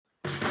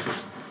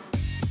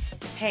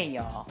Hey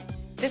y'all,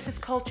 this is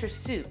Culture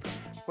Soup,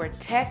 where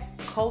tech,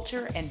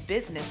 culture, and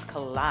business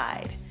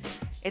collide.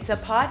 It's a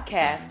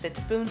podcast that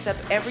spoons up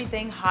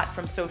everything hot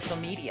from social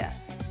media.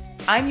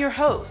 I'm your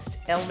host,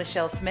 L.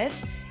 Michelle Smith,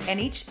 and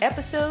each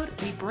episode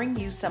we bring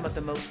you some of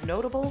the most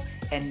notable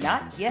and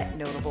not yet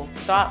notable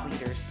thought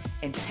leaders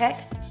in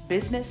tech,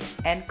 business,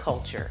 and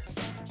culture.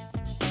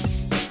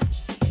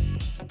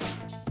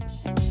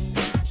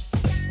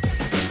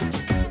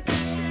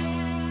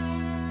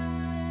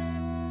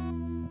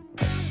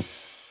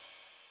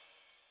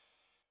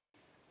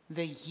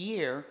 The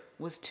year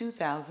was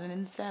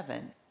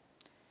 2007,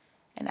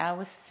 and I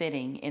was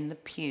sitting in the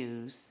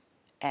pews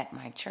at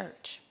my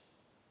church.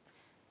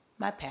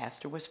 My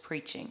pastor was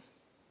preaching.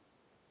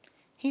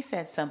 He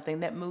said something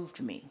that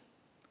moved me.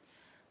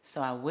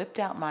 So I whipped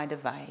out my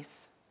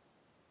device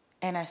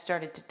and I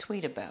started to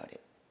tweet about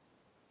it.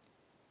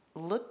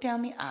 Looked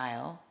down the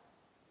aisle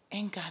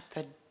and got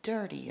the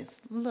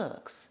dirtiest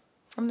looks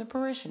from the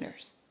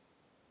parishioners,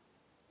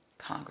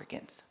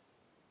 congregants.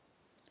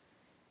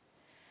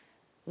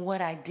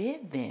 What I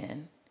did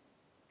then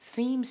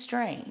seemed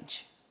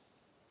strange,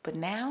 but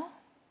now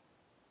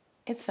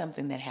it's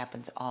something that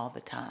happens all the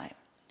time.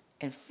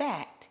 In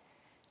fact,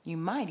 you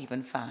might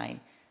even find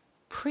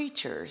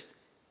preachers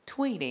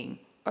tweeting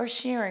or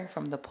sharing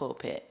from the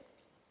pulpit.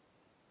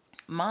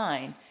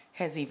 Mine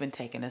has even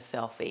taken a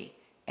selfie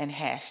and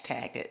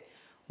hashtagged it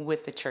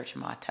with the church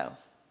motto.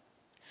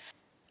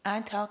 I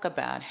talk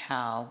about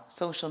how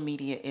social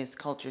media is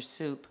culture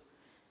soup,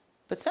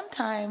 but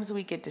sometimes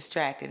we get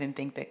distracted and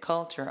think that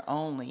culture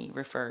only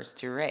refers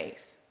to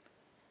race.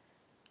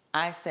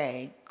 I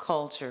say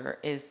culture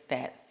is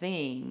that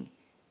thing.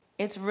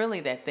 It's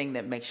really that thing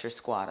that makes your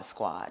squad a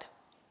squad.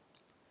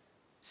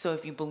 So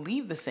if you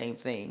believe the same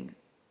thing,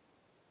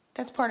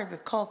 that's part of your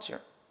culture.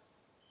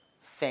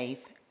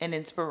 Faith and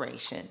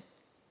inspiration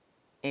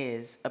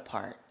is a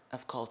part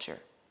of culture.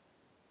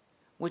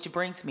 Which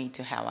brings me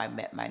to how I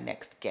met my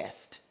next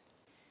guest.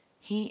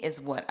 He is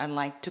what I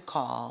like to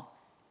call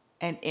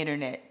an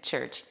internet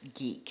church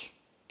geek,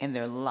 and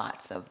there are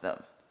lots of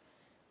them.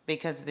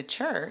 Because the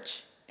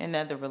church and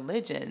other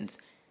religions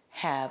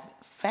have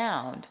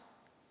found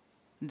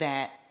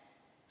that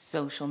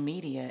social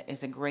media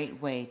is a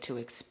great way to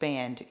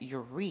expand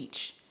your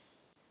reach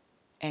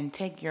and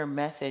take your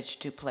message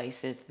to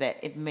places that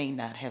it may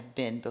not have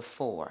been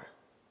before.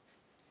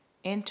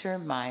 Enter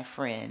my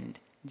friend,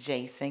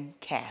 Jason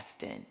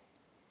Caston.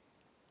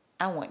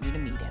 I want you to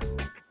meet him.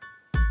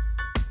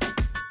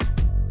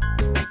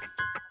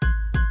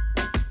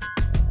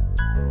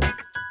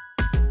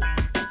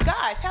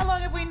 Gosh, how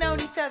long have we known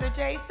each other,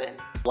 Jason?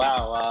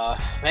 Wow,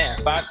 man,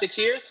 5-6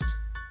 years?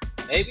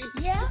 Maybe?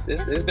 Yeah,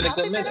 it's been a good minute.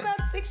 It's been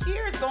about 6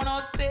 years, going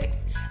on 6.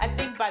 I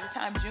think by the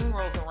time June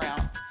rolls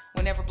around,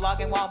 whenever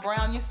Blogging While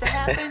Brown used to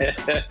happen,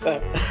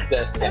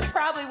 that's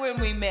probably when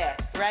we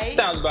met, right?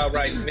 Sounds about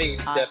right to me,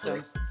 awesome.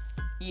 Definitely.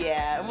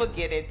 Yeah, and we'll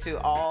get into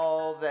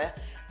all the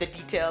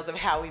details of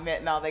how we met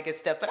and all that good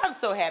stuff, but I'm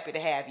so happy to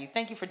have you.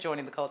 Thank you for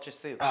joining the Culture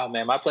Soup. Oh,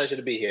 man, my pleasure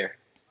to be here.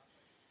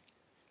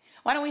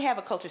 Why don't we have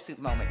a Culture Soup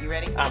moment? You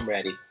ready? I'm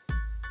ready.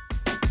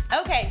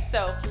 Okay,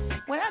 so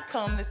when I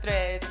comb the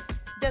threads,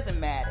 doesn't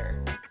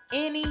matter.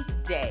 Any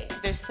day,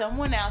 there's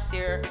someone out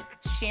there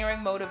sharing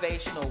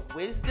motivational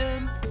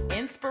wisdom,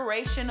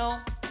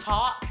 inspirational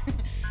talk,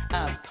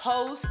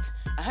 post,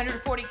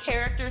 140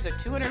 characters or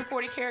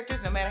 240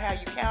 characters, no matter how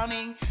you're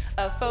counting,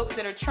 of folks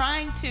that are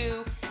trying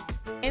to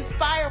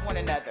inspire one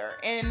another.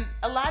 And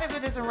a lot of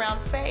it is around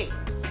faith,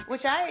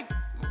 which I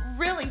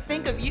really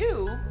think of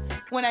you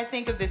when I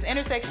think of this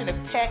intersection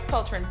of tech,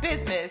 culture, and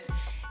business.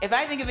 If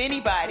I think of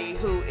anybody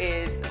who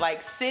is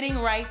like sitting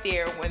right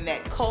there when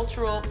that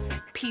cultural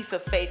piece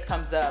of faith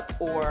comes up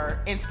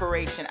or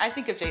inspiration, I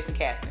think of Jason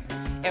Caston.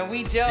 And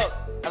we joke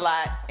a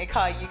lot and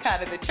call you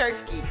kind of the church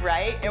geek,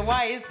 right? And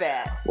why is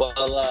that? Well,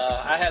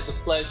 I had the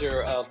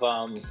pleasure of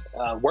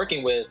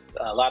working with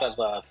a lot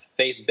of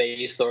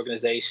faith-based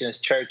organizations,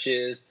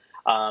 churches,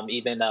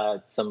 even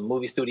some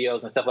movie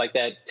studios and stuff like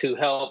that to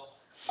help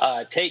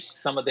take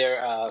some of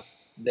their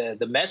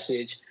the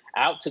message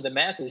out to the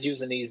masses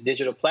using these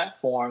digital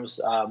platforms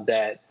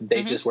that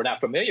they just were not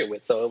familiar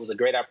with. So it was a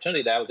great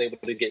opportunity that I was able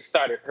to get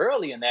started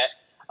early in that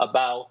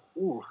about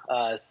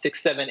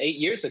 6, 7, 8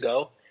 years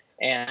ago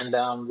and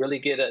really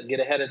get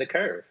ahead of the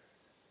curve.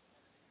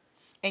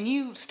 And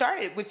you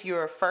started with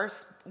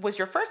was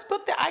your first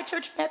book the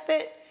iChurch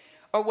Method,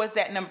 or was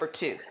that number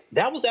 2?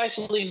 That was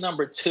actually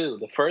number 2.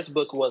 The first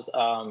book was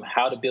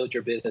How to Build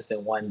Your Business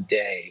in One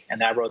Day.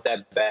 And I wrote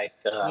that back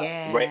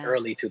right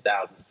early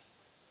 2000s.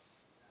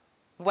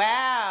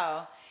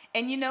 Wow.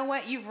 And you know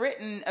what? You've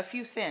written a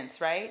few since,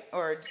 right?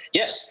 Or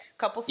yes, a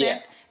couple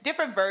since. Yeah.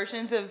 Different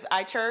versions of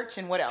iChurch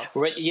and what else?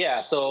 Right,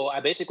 yeah. So I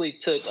basically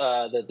took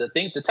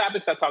the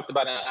topics I talked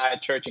about in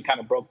iChurch and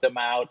kind of broke them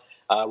out.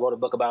 Wrote a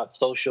book about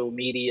social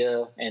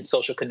media and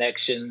social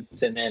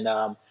connections, and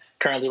then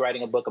currently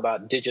writing a book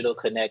about digital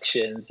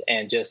connections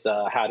and just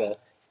how to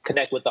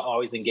connect with the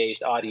always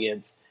engaged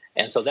audience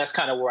And so that's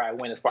kind of where I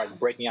went as far as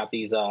breaking out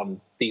these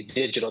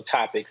digital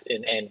topics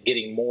and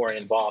getting more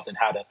involved in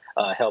how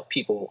to help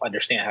people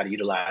understand how to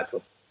utilize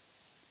them.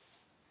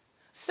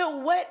 So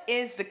what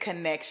is the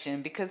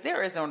connection? Because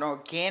there is an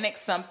organic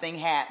something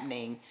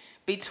happening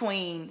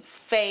between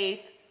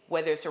faith,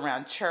 whether it's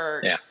around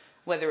church,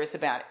 whether it's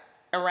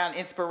around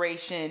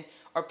inspiration,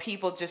 or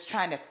people just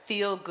trying to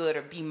feel good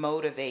or be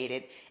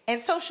motivated, and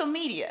social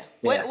media.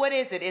 What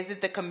is it? Is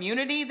it the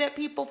community that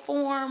people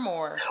form,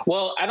 or?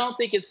 Well, I don't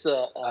think it's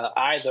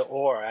either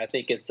or. I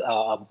think it's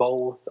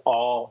both,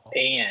 all,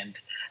 and.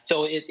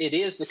 So it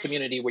is the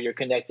community where you're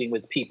connecting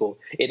with people.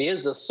 It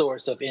is a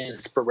source of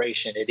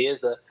inspiration. It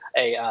is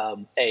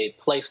a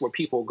place where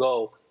people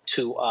go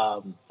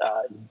to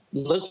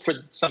look for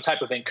some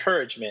type of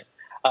encouragement.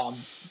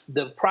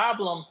 The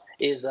problem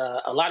is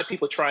a lot of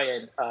people try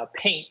and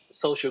paint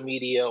social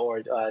media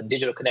or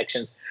digital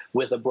connections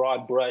with a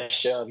broad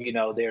brush of,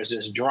 there's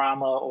this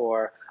drama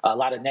or a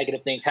lot of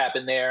negative things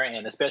happen there.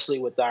 And especially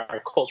with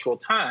our cultural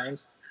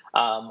times,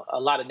 a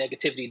lot of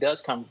negativity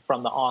does come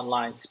from the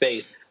online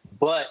space.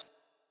 But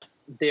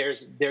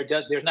there's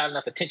not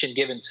enough attention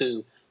given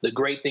to the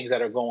great things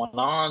that are going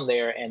on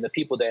there and the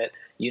people that,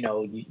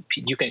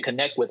 you can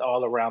connect with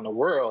all around the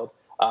world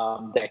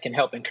that can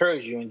help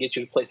encourage you and get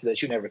you to places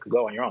that you never could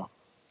go on your own.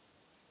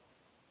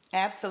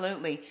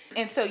 Absolutely.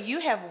 And so you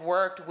have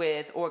worked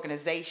with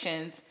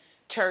organizations,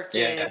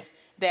 churches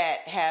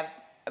that have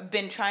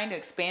been trying to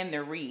expand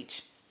their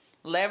reach,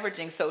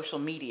 leveraging social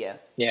media.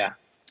 Yeah.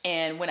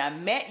 And when I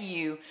met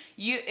you,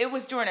 it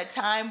was during a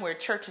time where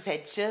churches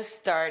had just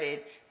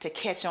started to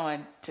catch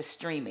on to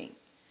streaming.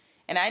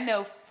 And I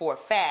know for a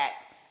fact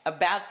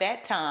about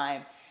that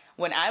time,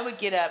 when I would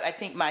get up, I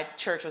think my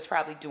church was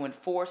probably doing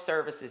 4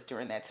 services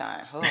during that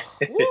time. Oh,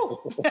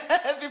 woo.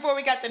 That's before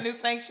we got the new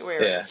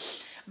sanctuary. Yeah.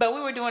 But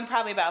we were doing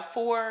probably about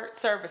 4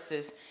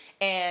 services.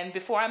 And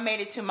before I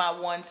made it to my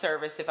 1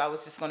 service, if I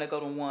was just going to go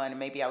to 1, and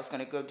maybe I was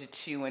going to go to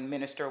 2 and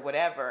minister or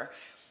whatever,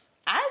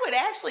 I would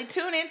actually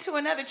tune into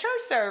another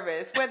church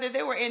service, whether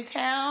they were in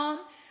town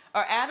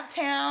or out of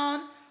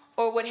town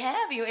or what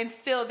have you. And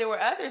still there were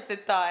others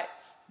that thought,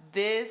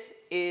 this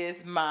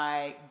is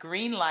my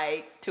green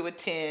light to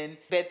attend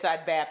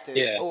Bedside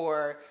Baptist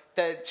or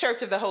the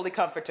Church of the Holy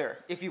Comforter,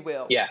 if you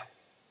will. Yeah.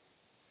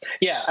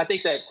 Yeah, I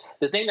think that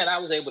the thing that I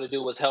was able to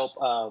do was help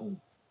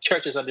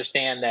churches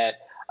understand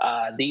that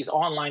these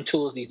online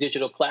tools, these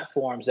digital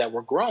platforms that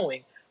were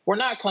growing, were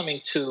not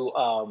coming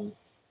to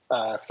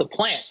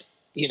supplant,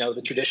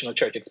 the traditional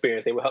church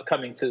experience. They were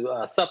coming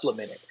to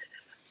supplement it.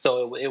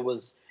 So I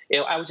was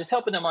just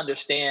helping them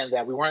understand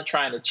that we weren't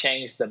trying to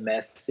change the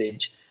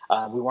message.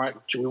 We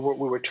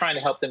were trying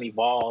to help them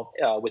evolve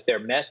with their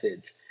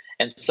methods.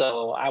 And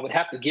so I would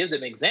have to give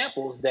them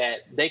examples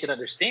that they could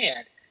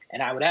understand.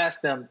 And I would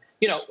ask them,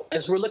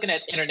 as we're looking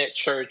at internet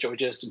church or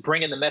just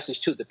bringing the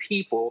message to the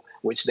people,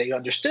 which they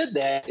understood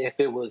that if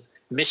it was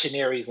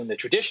missionaries in the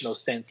traditional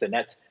sense, and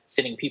that's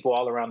sending people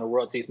all around the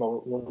world to these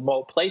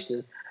remote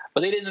places,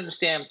 but they didn't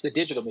understand the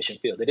digital mission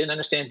field. They didn't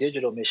understand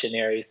digital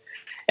missionaries.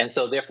 And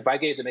so therefore, if I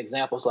gave them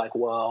examples like,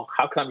 well,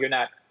 how come you're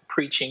not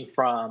preaching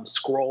from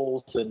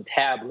scrolls and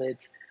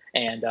tablets?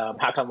 And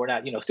how come we're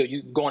not, still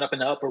you going up in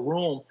the upper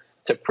room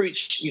to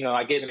preach?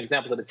 I gave them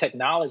examples of the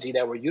technology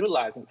that we're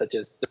utilizing, such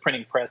as the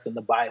printing press and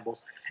the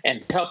Bibles,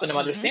 and helping them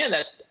understand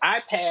that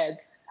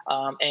iPads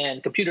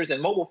and computers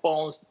and mobile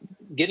phones,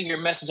 getting your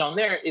message on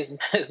there is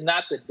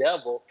not the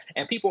devil.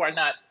 And people are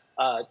not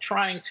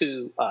trying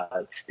to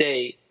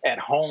stay at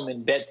home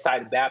in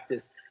Bedside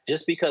Baptist.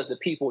 Just because the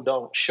people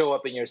don't show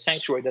up in your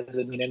sanctuary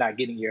doesn't mean they're not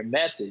getting your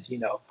message.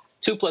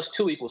 2 +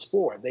 2 =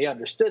 4. They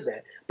understood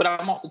that. But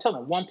I'm also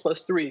telling them 1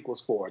 + 3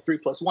 = 4. 3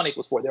 + 1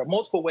 = 4. There are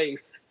multiple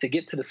ways to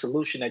get to the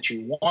solution that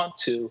you want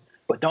to,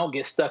 but don't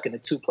get stuck in the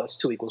 2 +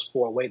 2 =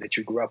 4 way that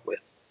you grew up with.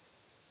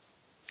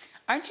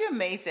 Aren't you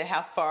amazed at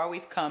how far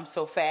we've come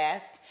so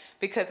fast?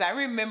 Because I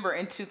remember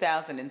in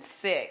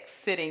 2006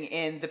 sitting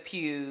in the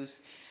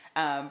pews,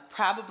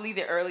 probably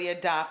the early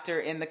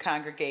adopter in the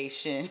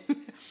congregation,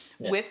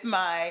 with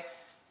my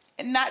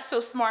not so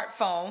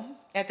smartphone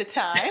at the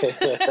time,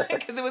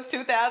 because it was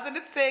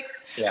 2006,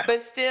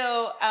 but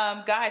still,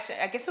 I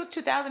guess it was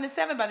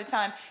 2007 by the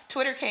time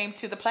Twitter came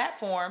to the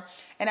platform,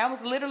 and I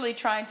was literally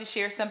trying to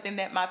share something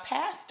that my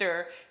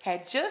pastor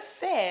had just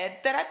said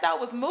that I thought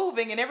was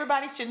moving and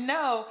everybody should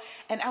know,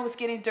 and I was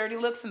getting dirty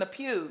looks in the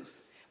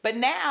pews. But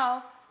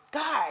now,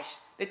 gosh,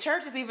 the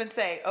churches even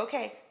say,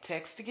 okay,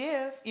 text to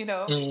give,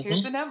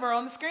 here's the number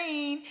on the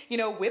screen,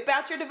 whip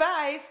out your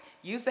device,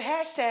 use the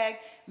hashtag.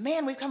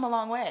 Man, we've come a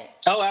long way.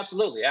 Oh,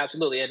 absolutely.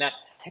 Absolutely. And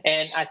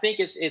I think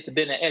it's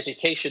been an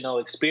educational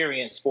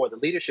experience for the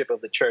leadership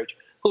of the church,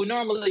 who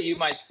normally you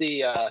might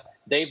see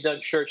they've done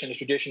church in a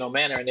traditional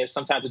manner, and there's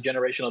sometimes a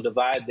generational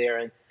divide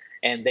there,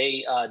 and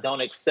they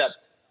don't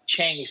accept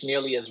change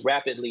nearly as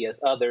rapidly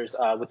as others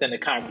within the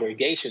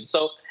congregation.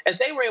 So as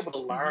they were able to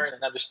learn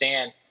and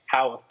understand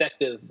how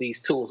effective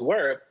these tools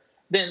were,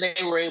 then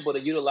they were able to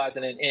utilize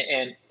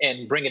it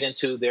and bring it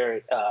into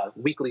their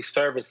weekly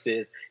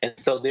services. And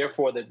so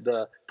therefore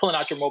the pulling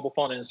out your mobile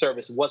phone in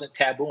service wasn't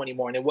taboo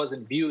anymore, and it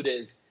wasn't viewed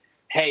as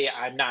hey,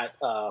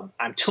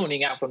 I'm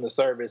tuning out from the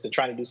service and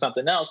trying to do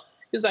something else.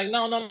 It's like,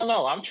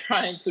 no. I'm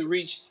trying to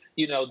reach,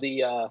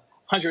 the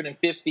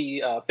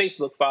 150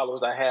 Facebook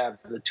followers I have,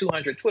 the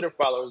 200 Twitter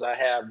followers I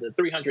have, the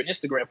 300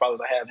 Instagram followers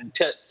I have, and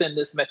send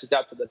this message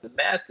out to the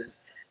masses.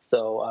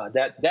 So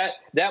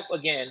that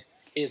again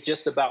is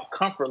just about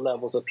comfort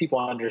levels of people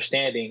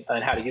understanding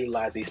and how to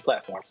utilize these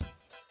platforms.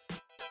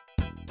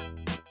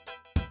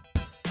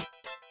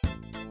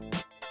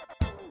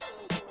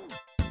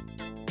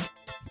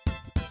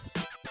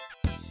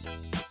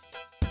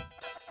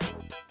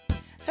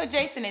 So,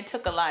 Jason, it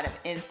took a lot of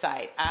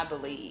insight, I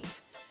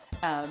believe,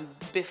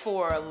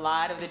 before a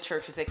lot of the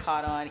churches had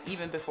caught on,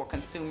 even before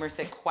consumers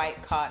had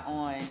quite caught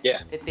on,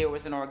 that there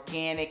was an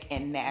organic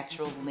and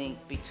natural link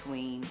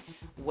between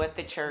what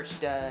the church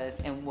does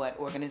and what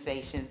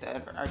organizations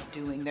are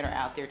doing that are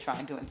out there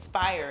trying to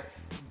inspire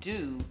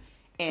do,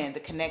 and the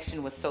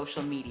connection with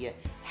social media.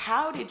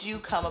 How did you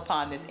come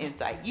upon this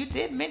insight? You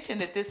did mention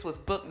that this was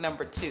book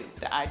number 2,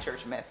 the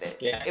iChurch Method.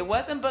 Yeah. It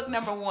wasn't book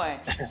number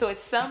 1. So at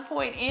some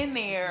point in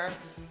there,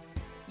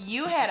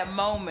 you had a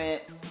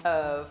moment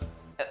of,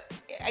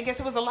 I guess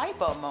it was a light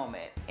bulb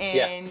moment,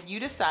 and you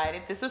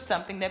decided this was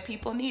something that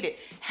people needed.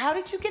 How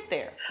did you get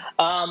there?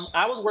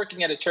 I was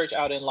working at a church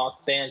out in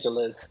Los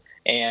Angeles,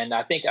 and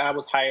I think I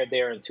was hired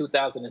there in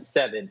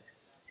 2007.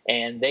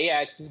 And they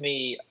asked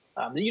me,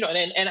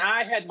 and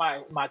I had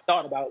my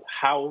thought about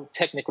how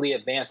technically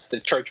advanced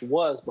the church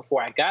was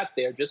before I got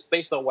there, just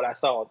based on what I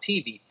saw on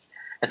TV.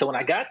 And so when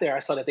I got there, I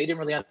saw that they didn't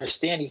really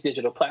understand these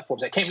digital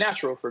platforms. That came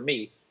natural for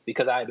me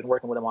because I had been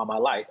working with them all my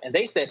life. And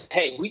they said,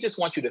 hey, we just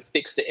want you to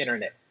fix the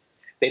internet.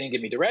 They didn't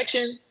give me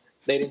direction.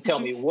 They didn't tell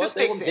me what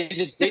they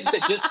just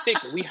said, just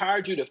fix it. We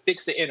hired you to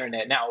fix the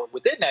internet. Now,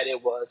 within that,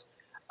 it was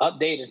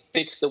update and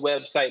fix the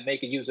website,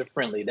 make it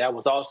user-friendly. That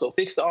was also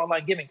fix the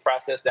online giving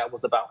process. That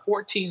was about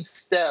 14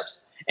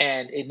 steps,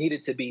 and it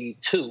needed to be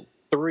 2,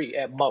 3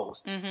 at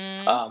most.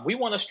 Mm-hmm. We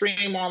want to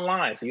stream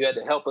online, so you had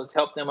to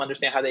help them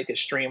understand how they could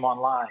stream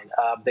online.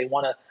 They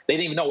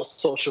didn't even know what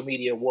social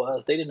media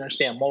was. They didn't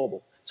understand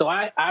mobile. So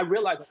I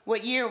realized.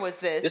 What year was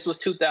this? This was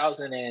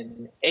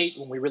 2008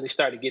 when we really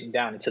started getting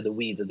down into the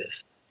weeds of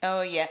this.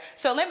 Oh, yeah.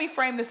 So let me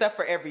frame this up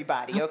for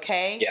everybody,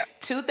 okay? Yeah.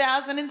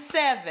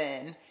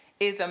 2007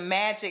 is a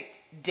magic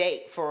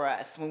date for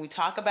us when we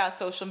talk about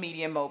social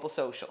media and mobile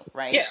social,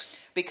 right? Yeah.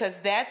 Because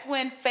that's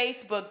when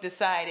Facebook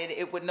decided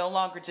it would no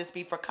longer just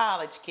be for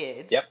college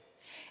kids. Yep.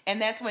 And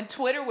that's when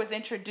Twitter was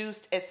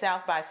introduced at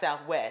South by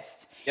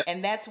Southwest. Yep.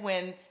 And that's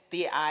when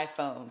the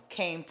iPhone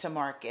came to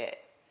market.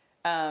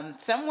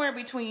 Somewhere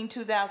between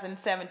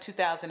 2007,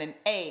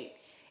 2008,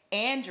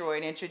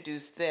 Android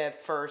introduced the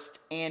first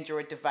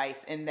Android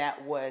device, and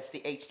that was the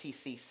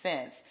HTC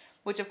Sense,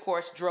 which of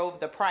course drove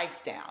the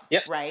price down,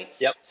 right?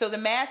 Yep. So the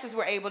masses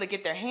were able to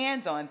get their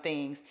hands on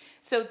things.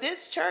 So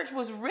this church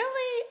was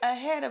really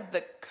ahead of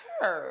the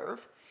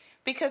curve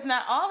because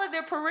not all of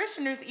their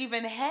parishioners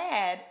even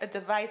had a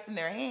device in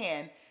their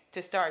hand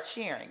to start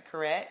sharing,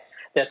 correct?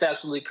 That's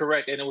absolutely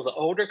correct. And it was an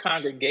older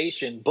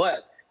congregation,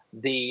 but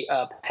the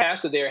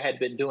pastor there had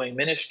been doing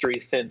ministry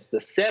since the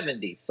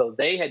 70s. So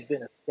they had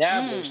been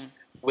established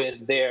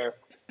with their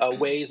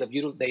ways of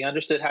they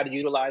understood how to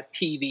utilize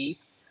TV.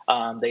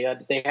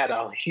 They had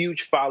a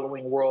huge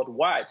following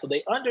worldwide. So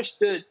they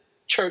understood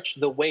church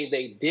the way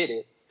they did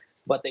it,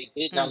 but they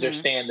didn't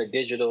understand the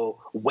digital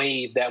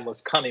wave that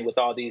was coming with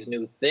all these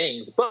new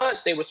things. But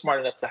they were smart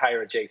enough to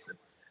hire a Jason.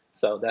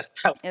 So that's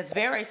how. It's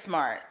very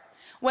smart.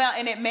 Well,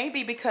 and it may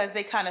be because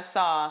they kind of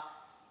saw,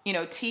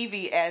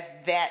 TV as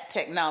that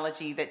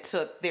technology that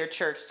took their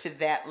church to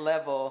that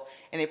level.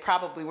 And they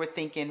probably were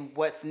thinking,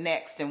 what's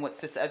next and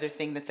what's this other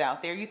thing that's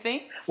out there, you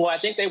think? Well, I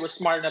think they were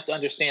smart enough to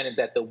understand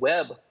that the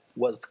web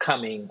was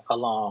coming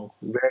along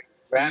very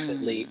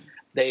rapidly.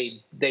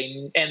 They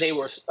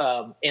were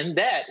in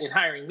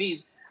hiring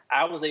me,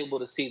 I was able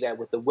to see that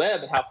with the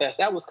web and how fast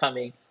that was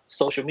coming.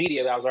 Social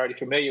media, I was already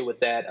familiar with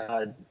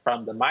that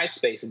from the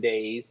MySpace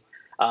days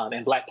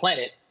and Black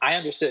Planet. I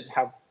understood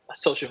how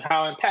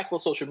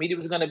impactful social media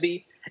was going to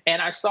be. And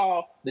I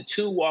saw the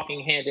two walking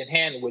hand in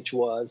hand, which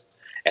was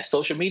as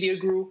social media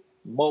grew,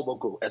 mobile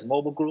grew. As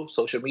mobile grew,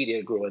 social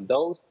media grew. And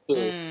those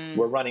two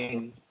were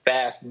running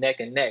fast, neck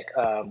and neck,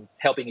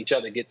 helping each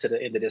other get to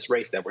the end of this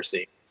race that we're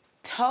seeing.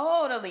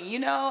 Totally.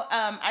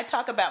 I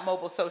talk about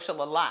mobile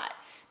social a lot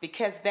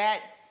because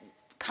that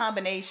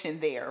combination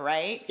there,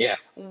 right? Yeah.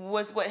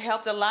 Was what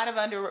helped a lot of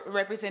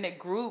underrepresented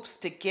groups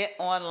to get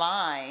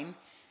online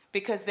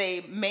because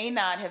they may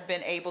not have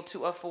been able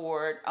to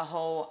afford a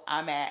whole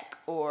iMac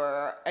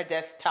or a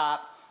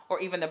desktop or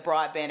even the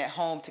broadband at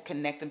home to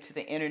connect them to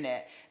the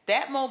internet.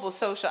 That mobile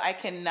social, I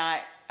can't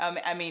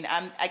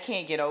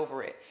get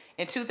over it.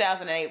 In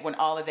 2008, when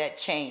all of that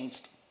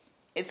changed,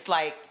 it's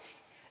like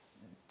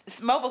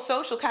mobile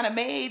social kind of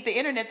made the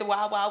internet the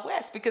wild, wild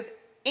west because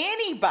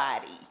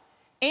anybody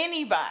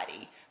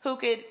who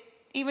could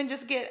even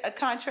just get a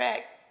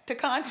contract to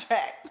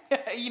contract,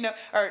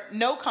 or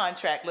no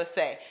contract, let's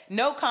say,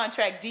 no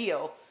contract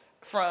deal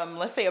from,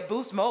 let's say, a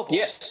Boost Mobile.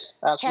 Yeah,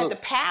 absolutely. Had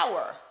the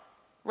power,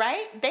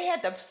 right? They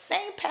had the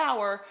same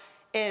power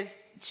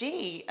is,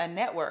 gee, a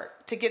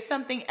network to get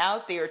something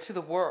out there to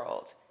the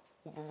world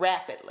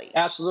rapidly.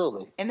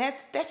 Absolutely. And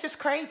that's just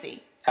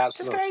crazy.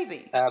 Absolutely. Just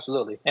crazy.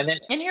 Absolutely. And then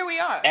here we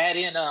are. Add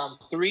in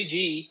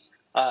 3G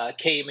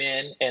came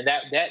in, and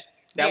that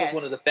was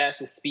one of the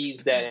fastest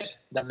speeds that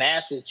the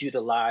masses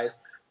utilized.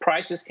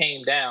 Prices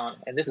came down,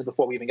 and this is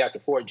before we even got to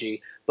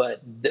 4G.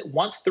 But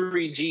once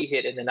 3G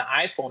hit, and then the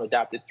iPhone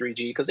adopted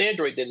 3G, because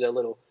Android did it a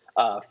little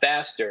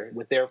faster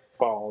with their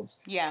phones.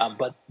 Yeah.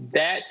 But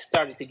that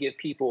started to give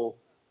people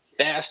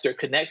faster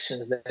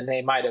connections than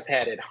they might have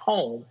had at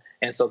home.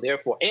 And so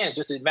therefore, and it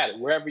just didn't matter.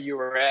 Wherever you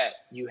were at,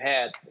 you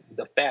had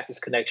the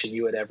fastest connection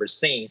you had ever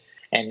seen.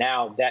 And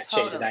now that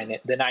changed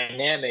the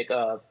dynamic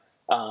of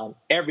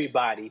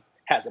everybody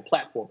has a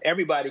platform.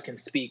 Everybody can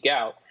speak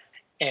out.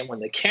 And when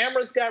the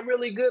cameras got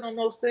really good on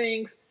those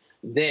things,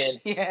 then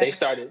they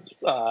started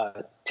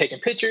taking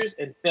pictures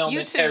and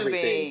filming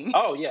everything.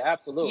 Oh, yeah,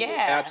 absolutely.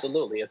 Yeah.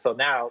 Absolutely. And so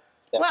now...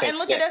 and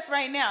look at us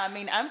right now. I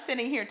mean, I'm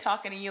sitting here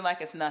talking to you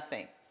like it's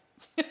nothing.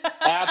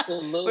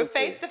 Absolutely. We're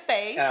face to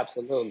face.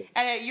 Absolutely.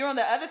 And you're on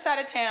the other side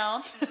of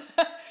town.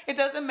 It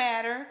doesn't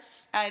matter.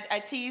 I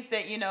tease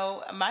that,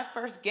 my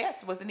first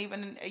guest wasn't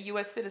even a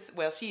U.S. citizen.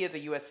 Well, she is a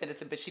U.S.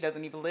 citizen, but she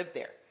doesn't even live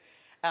there.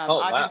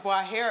 Audrey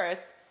Dubois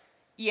Harris.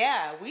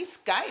 Yeah, we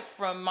Skyped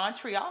from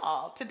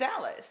Montreal to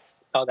Dallas.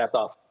 Oh, that's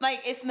awesome.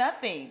 Like, it's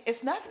nothing.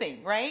 It's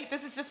nothing, right?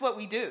 This is just what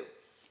we do.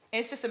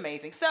 And it's just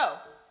amazing. So,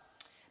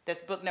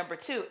 that's book number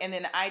 2. And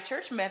then the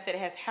iChurch Method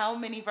has how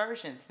many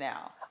versions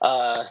now?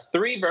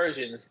 3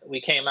 versions. We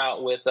came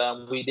out with,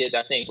 we did,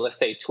 I think, let's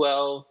say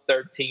 12,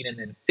 13, and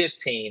then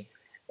 15.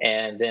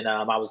 And then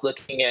I was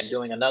looking at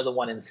doing another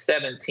one in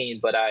 17,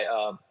 but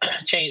I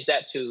changed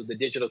that to the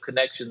Digital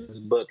Connections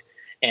book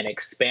and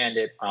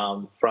expanded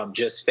from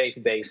just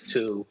faith-based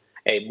to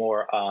a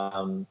more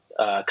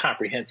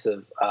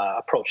comprehensive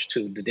approach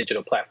to the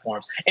digital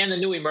platforms and the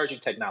new emerging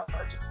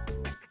technologies.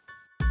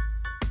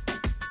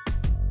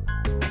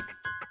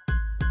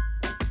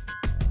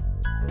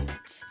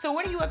 So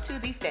what are you up to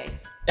these days?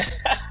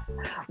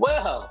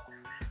 Well,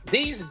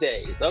 these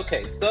days,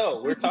 okay,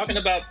 so we're talking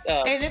about...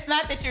 and it's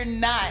not that you're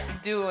not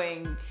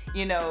doing,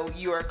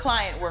 your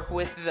client work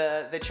with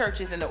the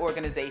churches and the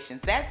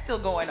organizations. That's still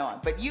going on.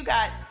 But you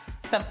got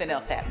something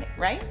else happening,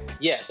 right?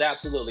 Yes,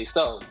 absolutely.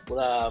 So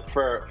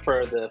for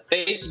the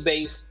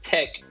faith-based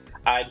tech,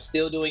 I'm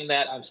still doing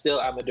that.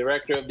 I'm a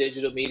director of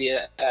digital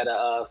media at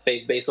a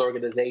faith-based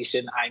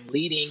organization. I'm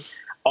leading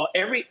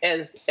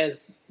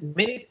as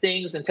many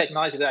things and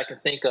technology that I can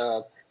think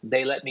of.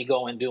 They let me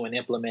go and do and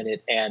implement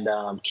it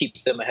and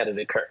keep them ahead of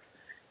the curve.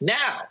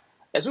 Now,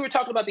 as we were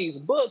talking about these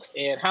books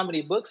and how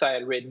many books I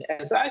had written,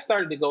 as I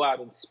started to go out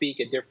and speak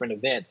at different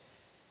events,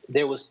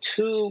 there was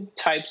 2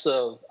 types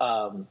of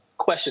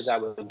questions I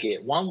would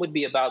get. One would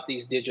be about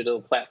these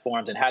digital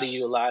platforms and how to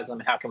utilize them,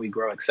 how can we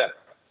grow, et cetera.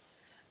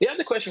 The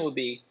other question would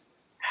be,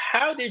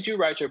 how did you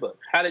write your book?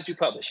 How did you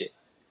publish it?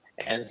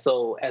 And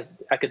so as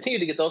I continue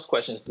to get those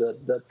questions,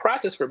 the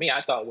process for me,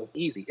 I thought was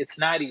easy. It's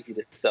not easy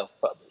to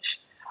self-publish.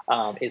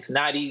 It's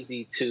not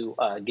easy to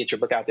get your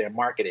book out there and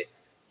market it,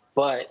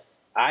 but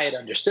I had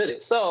understood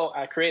it. So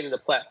I created a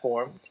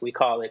platform. We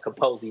call it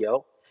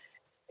Composio.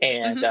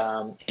 And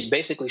it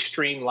basically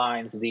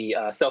streamlines the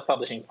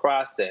self-publishing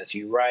process.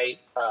 You write,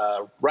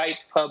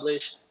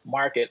 publish,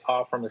 market,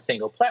 all from a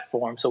single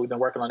platform. So we've been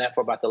working on that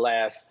for about the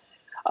last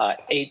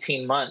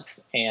 18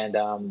 months.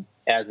 And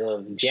as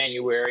of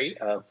January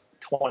of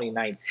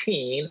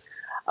 2019,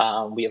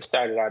 we have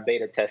started our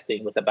beta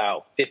testing with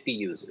about 50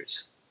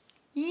 users.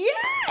 Yay!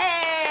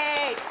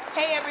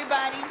 Hey,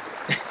 everybody.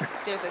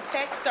 There's a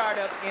tech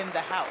startup in the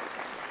house.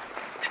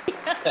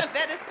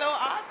 That is so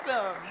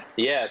awesome.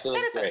 Yes, it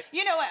was great.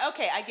 You know what?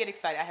 Okay, I get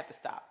excited. I have to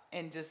stop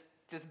and just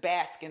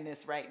bask in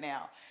this right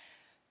now.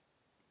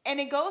 And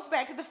it goes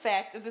back to the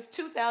fact of this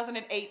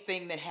 2008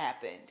 thing that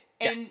happened.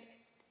 And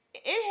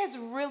it has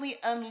really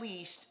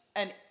unleashed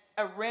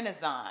a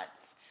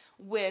renaissance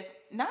with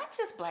not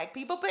just Black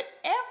people, but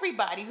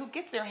everybody who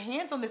gets their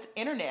hands on this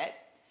internet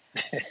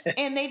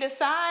and they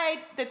decide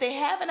that they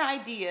have an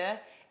idea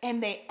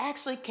and they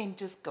actually can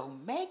just go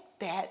make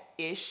that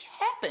ish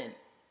happen.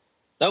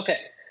 Okay.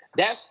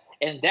 That's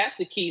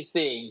the key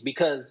thing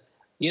because,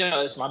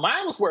 as my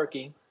mind was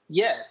working,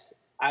 yes,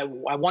 I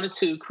wanted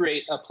to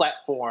create a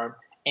platform,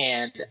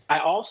 and I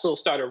also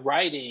started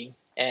writing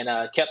and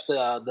kept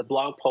the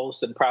blog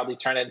posts and probably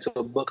turned it into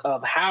a book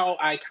of how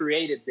I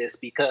created this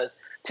because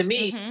to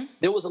me,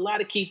 there was a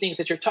lot of key things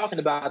that you're talking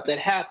about that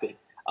happened.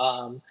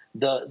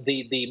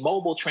 The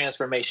mobile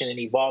transformation and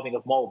evolving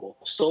of mobile,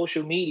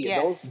 social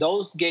media,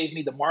 those gave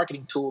me the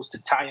marketing tools to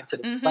tie into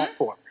this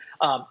platform.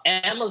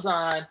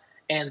 Amazon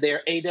and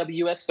their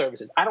AWS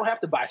services. I don't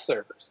have to buy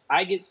servers.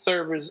 I get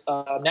servers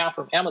now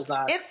from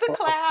Amazon. It's the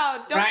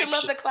cloud. Don't you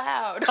love the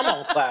cloud? Come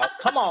on, cloud.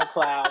 Come on,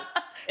 cloud.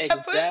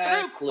 Exactly.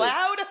 Push through,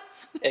 cloud.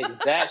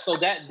 Exactly. So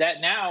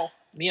that now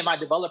me and my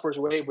developers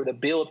were able to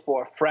build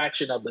for a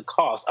fraction of the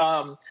cost.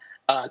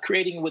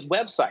 Creating with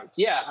websites.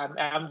 Yeah,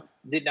 I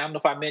don't know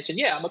if I mentioned.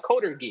 Yeah, I'm a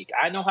coder geek.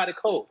 I know how to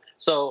code.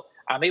 So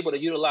I'm able to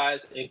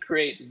utilize and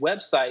create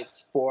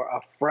websites for a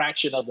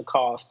fraction of the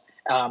cost.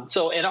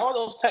 And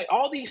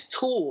all these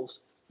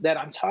tools that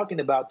I'm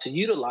talking about to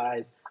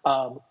utilize,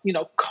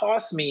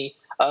 cost me,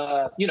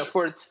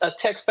 for a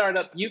tech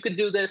startup, you could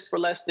do this for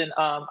less than,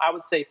 I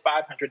would say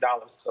 $500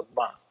 a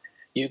month.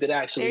 You could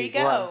actually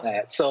run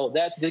that. So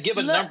that to give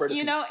a number.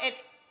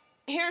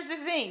 Here's the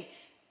thing.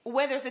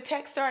 Whether it's a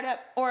tech startup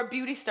or a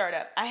beauty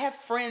startup, I have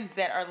friends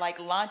that are like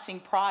launching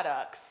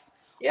products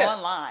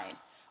online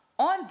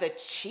on the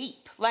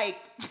cheap. Like,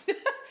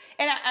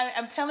 and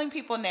I'm telling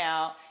people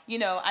now,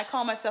 I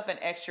call myself an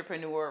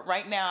extrapreneur.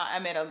 Right now,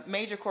 I'm at a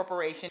major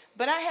corporation,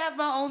 but I have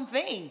my own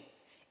thing.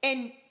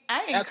 And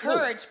I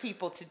encourage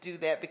people to do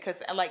that because,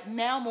 like,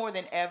 now more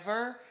than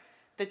ever,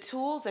 the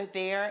tools are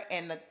there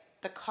and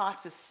the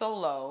cost is so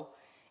low.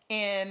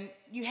 And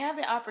you have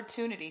the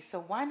opportunity, so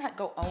why not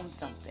go own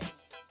something?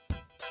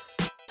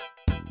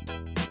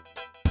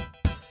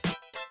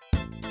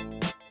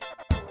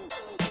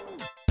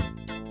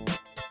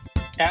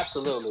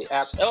 Absolutely.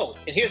 Oh,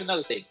 and here's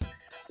another thing.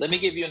 Let me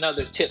give you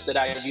another tip that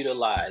I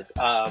utilize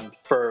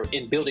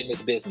in building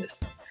this business.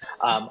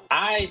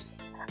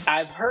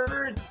 I've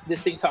heard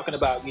this thing talking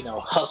about,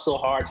 hustle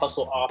hard,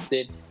 hustle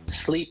often.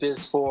 Sleep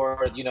is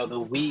for, the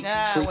weak.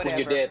 Sleep whatever. When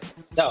you're dead.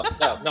 No.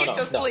 Get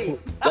your sleep.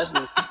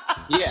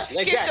 Yeah,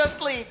 exactly. Get your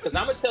sleep. Because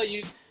I'm going to tell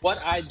you what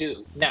I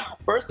do. Now,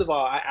 first of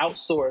all, I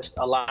outsourced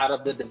a lot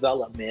of the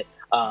development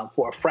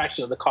for a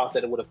fraction of the cost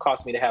that it would have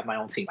cost me to have my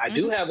own team. I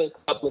do have a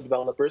couple of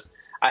developers.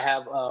 I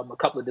have a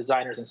couple of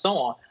designers and so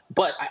on,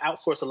 but I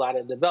outsource a lot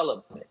of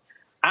development.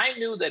 I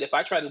knew that if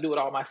I tried to do it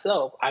all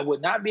myself, I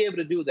would not be able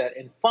to do that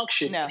and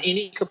function in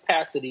any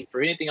capacity for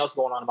anything else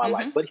going on in my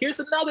life. But here's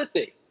another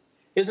thing.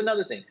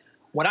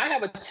 When I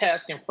have a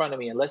task in front of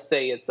me, and let's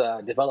say it's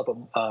develop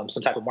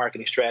some type of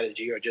marketing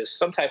strategy or just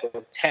some type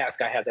of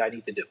task I have that I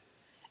need to do,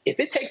 if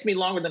it takes me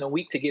longer than a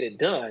week to get it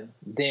done,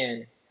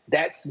 then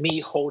that's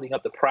me holding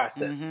up the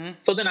process.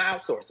 So then I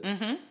outsource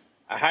it.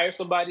 I hire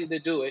somebody to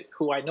do it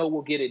who I know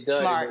will get it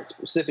done in a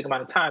specific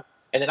amount of time.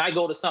 And then I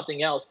go to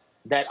something else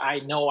that I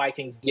know I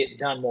can get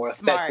done more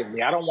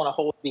effectively. I don't want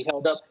to be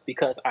held up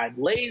because I'm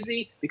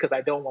lazy, because I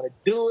don't want to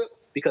do it,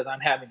 because I'm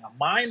having a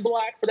mind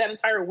block for that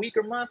entire week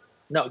or month.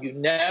 No, you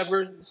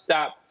never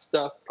stop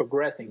stuff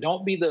progressing.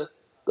 Don't be the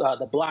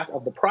block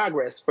of the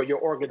progress for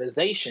your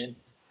organization.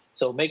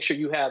 So make sure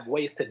you have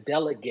ways to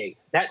delegate.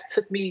 That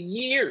took me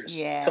years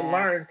to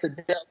learn to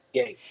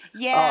delegate.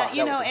 Yeah,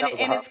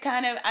 and it's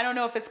kind of, I don't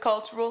know if it's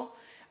cultural,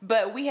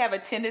 but we have a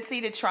tendency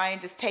to try and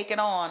just take it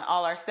on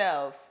all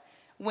ourselves.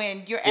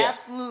 When you're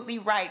absolutely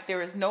right,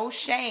 there is no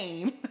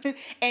shame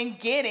in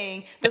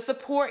getting the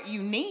support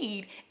you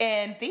need.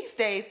 And these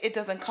days, it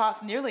doesn't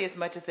cost nearly as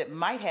much as it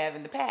might have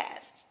in the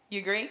past.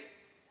 You agree?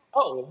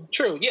 Oh,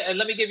 true. Yeah, and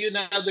let me give you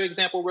another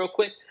example real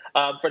quick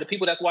for the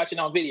people that's watching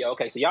on video.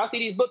 Okay, so y'all see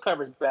these book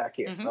covers back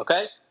here,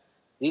 okay?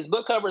 These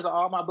book covers are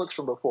all my books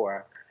from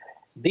before.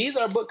 These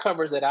are book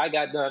covers that I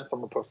got done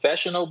from a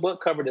professional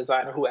book cover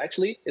designer who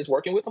actually is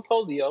working with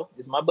Composio.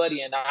 Is my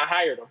buddy, and I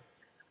hired him.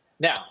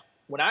 Now,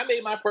 when I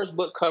made my first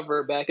book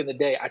cover back in the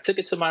day, I took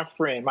it to my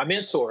friend, my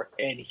mentor,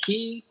 and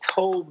he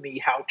told me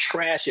how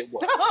trash it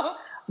was.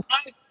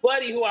 My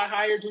buddy who I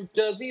hired who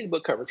does these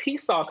book covers, he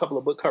saw a couple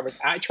of book covers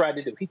I tried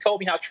to do. He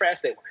told me how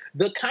trash they were.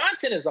 The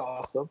content is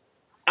awesome.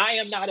 I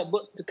am not a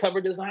book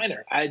cover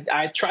designer.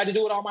 I tried to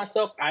do it all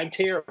myself. I'm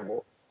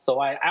terrible. So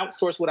I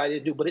outsourced what I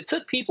did do. But it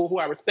took people who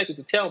I respected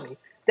to tell me,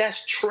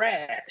 that's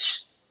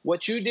trash.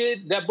 What you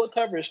did, that book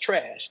cover is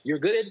trash. You're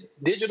good at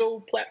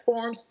digital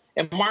platforms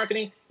and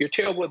marketing. You're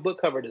terrible at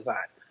book cover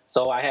designs.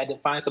 So I had to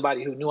find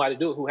somebody who knew how to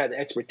do it, who had the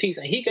expertise.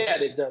 And he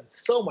got it done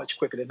so much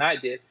quicker than I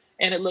did.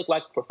 And it looked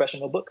like a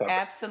professional book cover.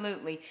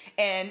 Absolutely.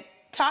 And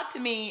talk to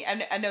me.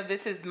 I know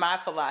this is my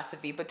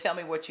philosophy, but tell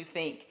me what you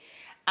think.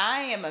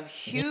 I am a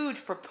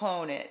huge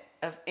proponent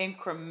of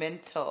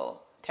incremental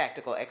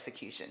tactical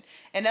execution.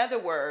 In other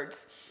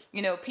words,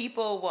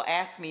 people will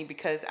ask me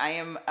because I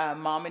am a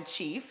mom in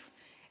chief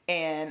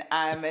and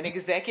I'm an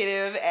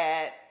executive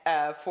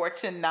at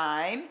Fortune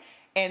 9.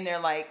 And they're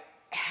like,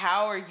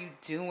 how are you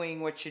doing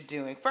what you're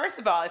doing? First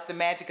of all, it's the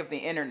magic of the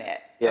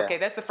internet. Yeah. Okay,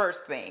 that's the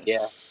first thing.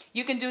 Yeah.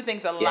 You can do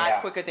things a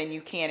lot quicker than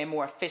you can and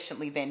more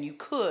efficiently than you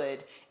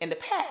could in the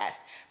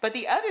past. But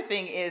the other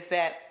thing is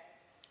that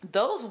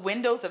those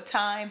windows of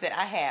time that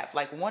I have,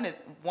 like one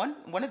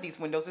of these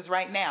windows is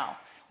right now.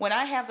 When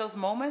I have those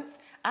moments,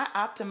 I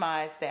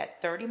optimize that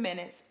 30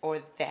 minutes or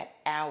that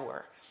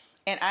hour.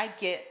 And I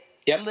get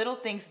little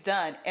things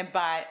done. And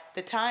by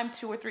the time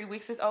 2 or 3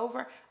 weeks is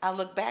over, I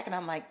look back and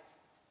I'm like,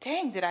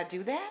 dang, did I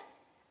do that?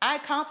 I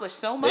accomplished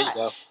so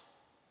much.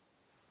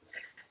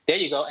 There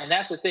you go. And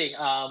that's the thing.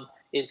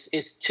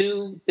 It's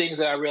two things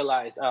that I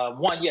realized.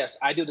 One, yes,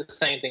 I do the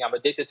same thing. I'm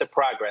addicted to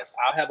progress.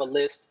 I'll have a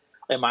list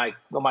on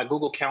my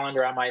Google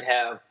Calendar. I might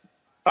have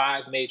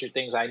 5 major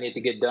things I need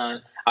to get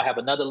done. I'll have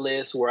another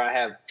list where I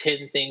have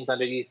 10 things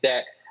underneath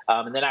that.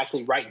 And then I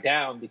actually write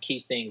down the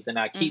key things and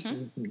I keep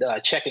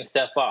checking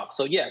stuff off.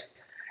 So yes,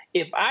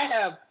 if I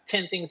have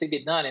 10 things to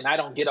get done and I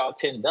don't get all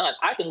 10 done,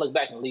 I can look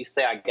back and at least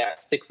say I got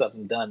 6 of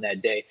them done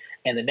that day.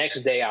 And the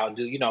next day I'll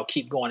do,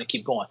 keep going and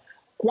keep going.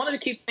 One of the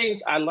key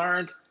things I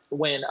learned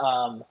when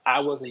I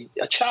was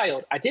a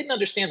child, I didn't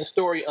understand the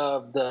story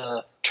of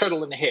the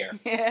turtle and the hare.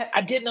 Yeah.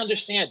 I didn't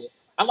understand it.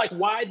 I'm like,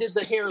 why did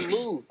the hare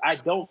lose? I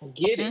don't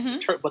get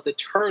it. But the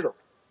turtle,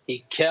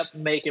 he kept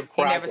making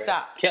progress. He never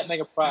stopped. Kept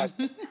making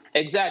progress.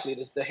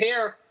 Exactly. The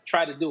hare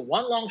tried to do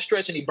one long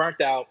stretch and he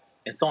burnt out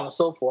and so on and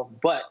so forth.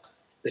 But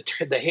the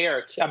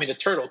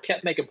turtle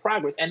kept making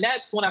progress. And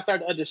that's when I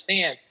started to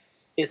understand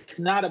it's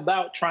not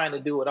about trying to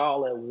do it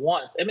all at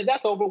once. I mean,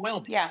 that's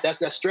overwhelming. Yeah.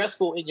 That's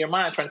stressful in your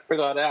mind trying to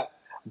figure all that out.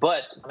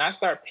 But when I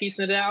start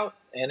piecing it out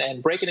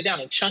and breaking it down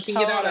and chunking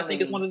it out, I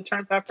think is one of the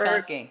terms I've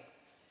heard. Chunking.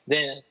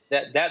 Then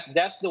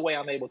that's the way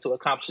I'm able to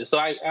accomplish it. So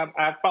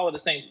I follow the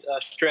same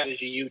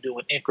strategy you do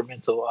in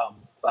incremental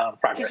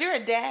progress. Because you're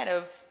a dad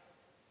of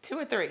 2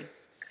 or 3?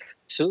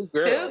 2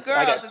 girls.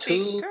 I got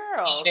 2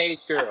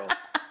 teenage girls.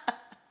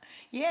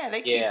 Yeah,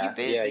 they keep you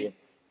busy. Yeah.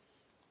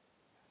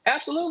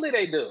 Absolutely,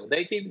 they do.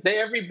 They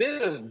every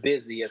bit of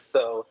busy, and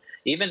so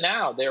even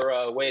now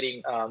they're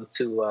waiting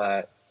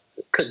to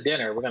cook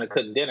dinner. We're going to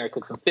cook dinner,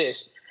 cook some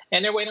fish,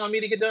 and they're waiting on me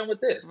to get done with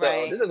this. So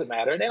Right. This doesn't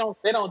matter. They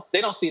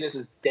don't see this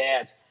as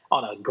dads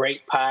on a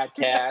great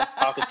podcast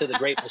talking to the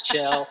great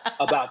Michelle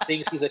about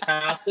things he's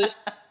accomplished.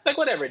 Like,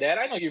 whatever, Dad.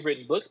 I know you've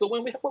written books, but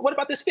what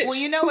about this fish? Well,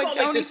 you know Who's what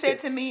gonna make Joni this said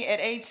fish? to me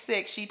at age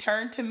 6? She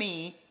turned to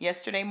me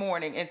yesterday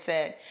morning and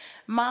said,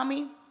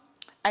 "Mommy,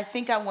 I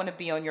think I want to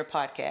be on your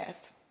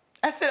podcast."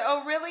 I said,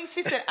 "Oh, really?"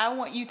 She said, "I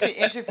want you to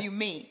interview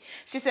me."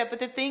 She said, "But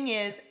the thing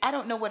is, I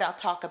don't know what I'll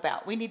talk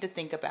about. We need to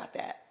think about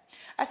that."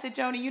 I said,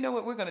 "Joni, you know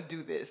what? We're going to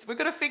do this. We're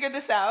going to figure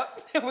this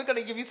out, and we're going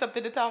to give you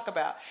something to talk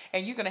about.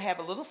 And you're going to have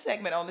a little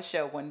segment on the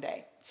show one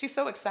day." She's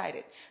so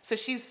excited. So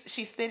she's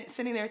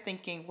sitting there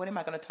thinking, what am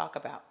I going to talk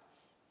about?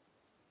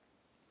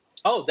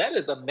 Oh, that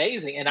is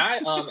amazing. And I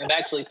am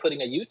actually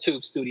putting a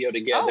YouTube studio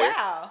together.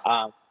 Oh,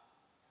 wow.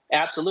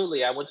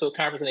 Absolutely. I went to a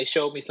conference and they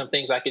showed me some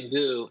things I can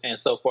do. And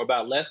so for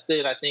about less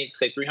than, I think,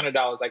 say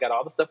 $300, I got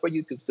all the stuff for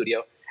YouTube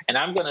studio. And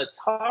I'm going to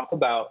talk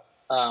about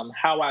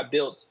how I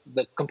built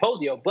the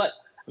Composio, but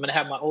I'm going to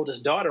have my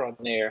oldest daughter on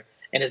there.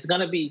 And it's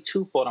going to be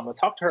twofold. I'm going to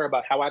talk to her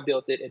about how I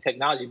built it in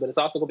technology, but it's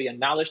also going to be a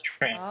knowledge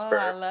transfer.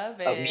 Oh, I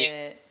love of me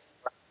it.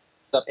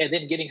 stuff, and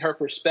then getting her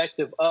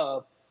perspective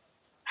of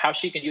how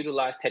she can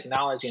utilize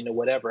technology into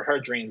whatever her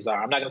dreams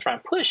are. I'm not going to try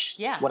and push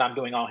what I'm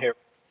doing on here.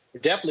 We're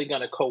definitely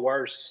going to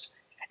coerce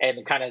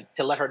and kind of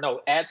to let her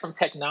know, add some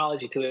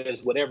technology to it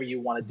as whatever you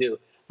want to do.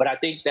 But I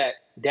think that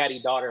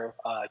daddy-daughter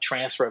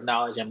transfer of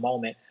knowledge and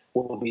moment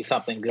will be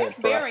something good That's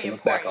for us very to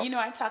look back important.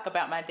 on. I talk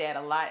about my dad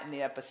a lot in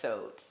the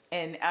episodes,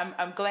 and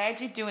I'm glad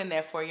you're doing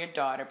that for your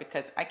daughter,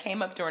 because I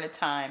came up during a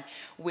time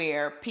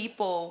where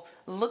people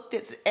looked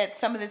at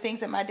some of the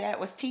things that my dad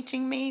was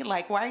teaching me,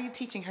 like, why are you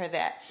teaching her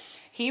that?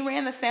 He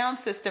ran the sound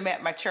system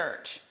at my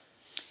church,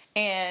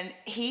 and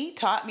he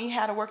taught me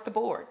how to work the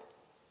board.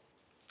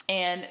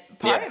 And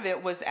part of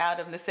it was out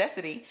of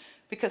necessity,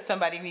 because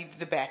somebody needed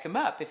to back him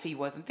up. If he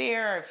wasn't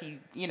there, or if he,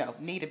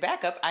 needed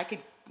backup, I could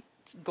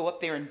go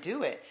up there and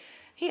do it.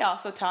 He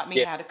also taught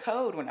me how to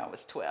code when I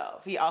was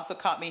 12. He also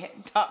taught me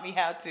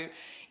how to,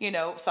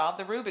 solve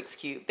the Rubik's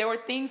Cube. There were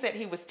things that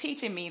he was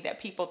teaching me that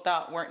people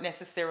thought weren't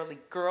necessarily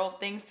girl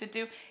things to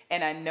do.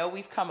 And I know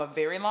we've come a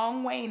very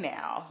long way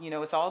now.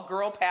 It's all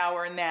girl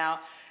power now.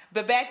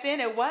 But back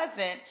then it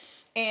wasn't.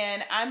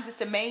 And I'm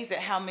just amazed at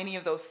how many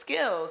of those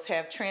skills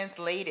have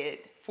translated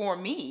for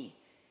me.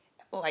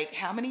 Like,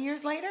 how many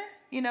years later?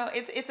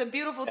 It's a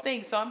beautiful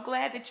thing. So I'm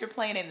glad that you're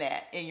planning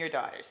that in your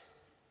daughters.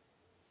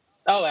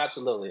 Oh,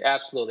 absolutely.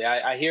 Absolutely.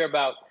 I hear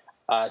about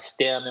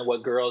STEM and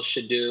what girls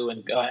should do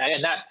and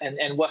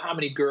how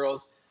many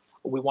girls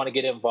we want to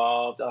get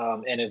involved.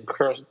 And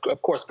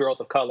of course,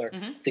 girls of color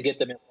to get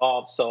them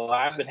involved. So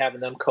I've been having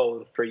them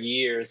code for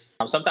years.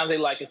 Sometimes they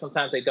like it,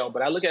 sometimes they don't.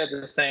 But I look at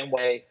it the same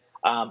way.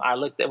 I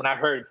looked at when I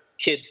heard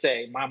kids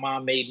say, my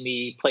mom made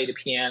me play the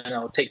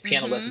piano, take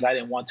piano lessons. I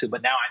didn't want to,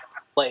 but now I know how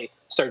to play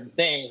certain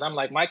things. I'm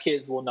like, my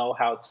kids will know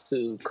how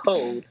to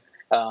code,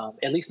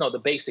 at least know the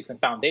basics and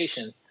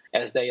foundation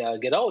as they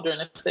get older.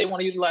 And if they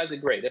want to utilize it,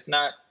 great. If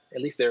not,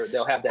 at least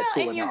they'll have that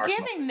tool in their arsenal. And you're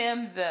giving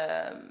them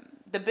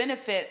the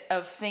benefit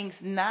of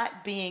things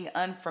not being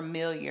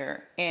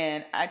unfamiliar.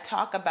 And I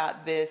talk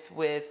about this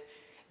with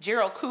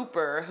Gerald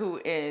Cooper,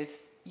 who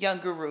is Young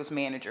Guru's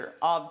manager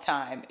all the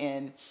time.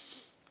 And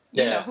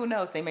who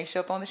knows? They may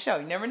show up on the show.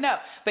 You never know.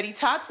 But he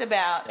talks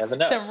about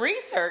some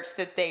research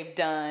that they've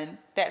done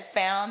that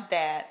found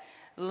that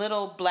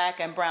little black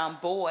and brown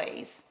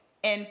boys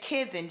and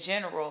kids in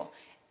general,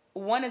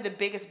 one of the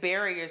biggest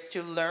barriers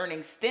to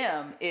learning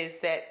STEM is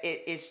that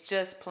it is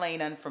just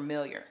plain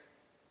unfamiliar,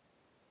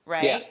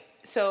 right? Yeah.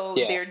 So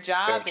their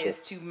job is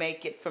to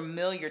make it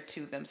familiar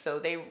to them. So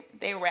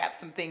they wrap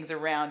some things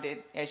around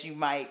it, as you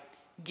might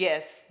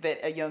guess that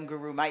a young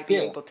guru might be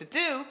able to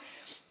do.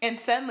 And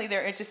suddenly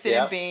they're interested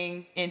in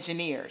being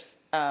engineers.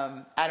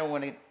 I don't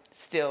want to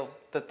steal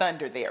the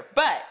thunder there,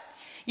 but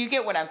You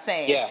get what I'm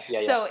saying?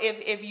 Yeah. So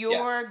if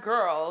your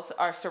girls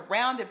are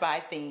surrounded by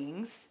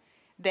things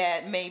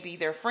that maybe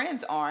their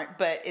friends aren't,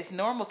 but it's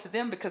normal to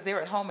them because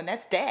they're at home and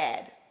that's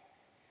dad.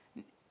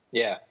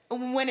 Yeah.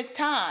 When it's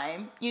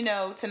time,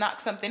 to knock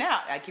something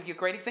out, I give you a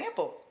great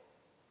example.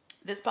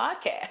 This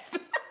podcast.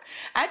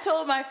 I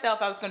told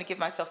myself I was going to give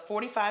myself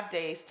 45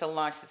 days to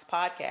launch this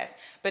podcast,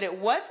 but it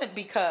wasn't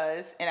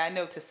because, and I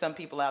know to some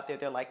people out there,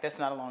 they're like, that's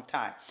not a long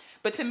time.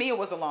 But to me, it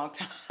was a long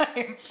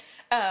time.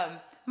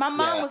 My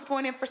mom was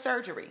going in for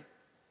surgery,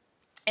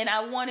 and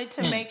I wanted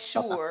to make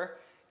sure,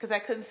 because I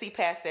couldn't see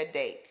past that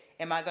date.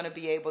 Am I going to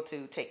be able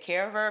to take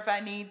care of her if I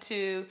need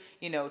to?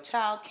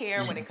 Child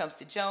care when it comes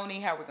to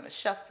Joni, how we're going to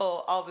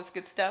shuffle, all this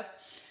good stuff.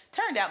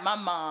 Turned out my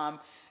mom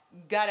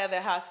got out of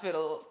the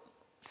hospital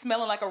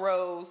smelling like a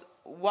rose,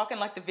 walking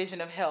like the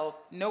vision of health,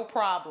 no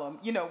problem,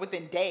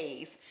 within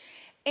days.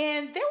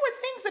 And there were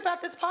things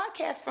about this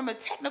podcast from a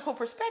technical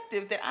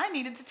perspective that I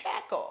needed to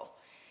tackle.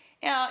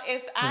 Now,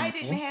 if I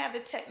didn't have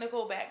the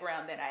technical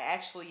background that I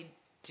actually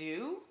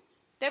do,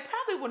 that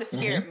probably would have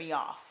scared me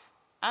off.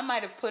 I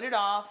might have put it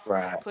off,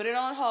 put it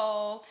on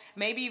hold,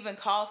 maybe even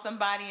called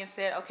somebody and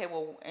said, okay,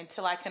 well,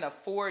 until I can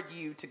afford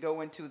you to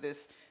go into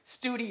this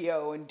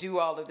studio and do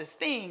all of this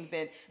thing,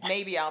 then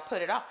maybe I'll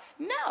put it off.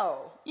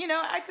 No,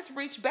 I just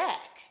reached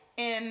back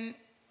and,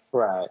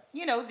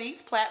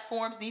 these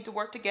platforms need to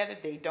work together.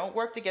 They don't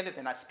work together.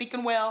 They're not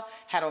speaking well.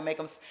 How do I make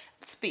them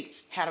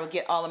speak? How do I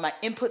get all of my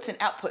inputs and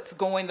outputs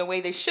going the way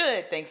they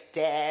should? Thanks,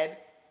 Dad,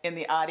 in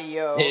the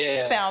audio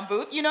sound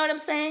booth. You know what I'm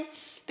saying?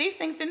 These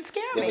things didn't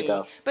scare me,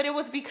 but it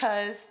was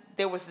because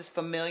there was this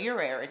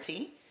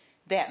familiarity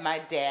that my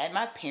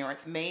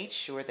parents made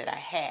sure that I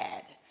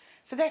had.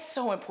 So that's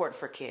so important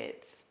for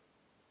kids.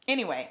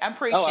 Anyway, I'm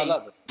preaching. Oh, I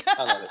love it.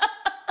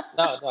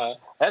 No,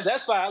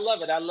 that's fine. I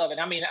love it.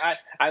 I mean,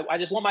 I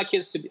just want my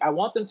kids I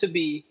want them to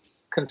be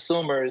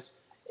consumers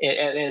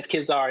as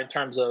kids are in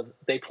terms of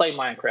they play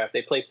Minecraft,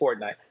 they play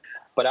Fortnite,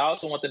 but I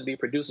also want them to be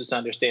producers to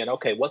understand,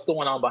 okay, what's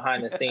going on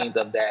behind the scenes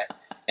of that.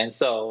 And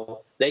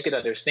so they could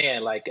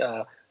understand, like,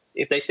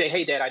 if they say,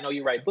 hey, Dad, I know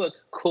you write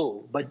books,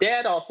 cool. But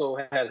Dad also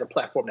has a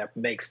platform that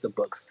makes the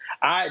books.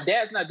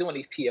 Dad's not doing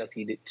these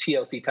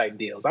TLC type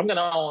deals. I'm going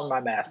to own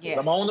my masters. Yes.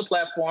 I'm going to own the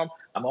platform.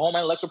 I'm going to own my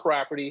intellectual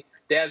property.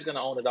 Dad's going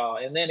to own it all.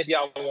 And then if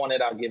y'all want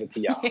it, I'll give it to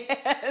y'all.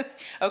 Yes.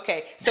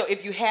 Okay. So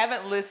if you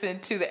haven't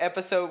listened to the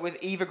episode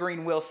with Eva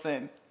Green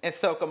Wilson and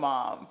Soca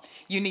Mom,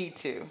 you need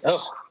to.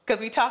 Because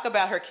we talk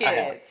about her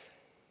kids.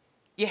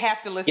 You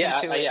have to listen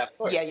to it. Yeah, of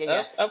course.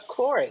 Yeah. Of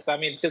course. I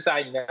mean, since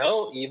I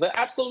know Eva,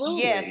 absolutely.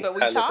 Yes, but we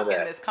talk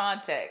in this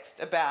context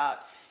about,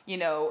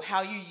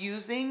 how you're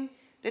using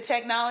the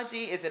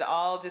technology. Is it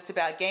all just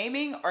about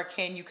gaming, or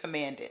can you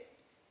command it?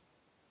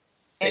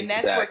 And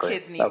that's where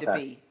kids need to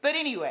be. But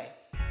anyway.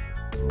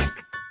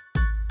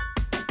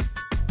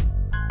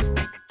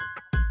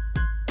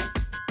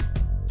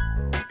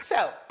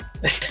 So,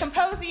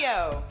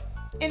 Composio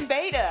in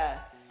beta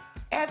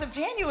as of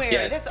January.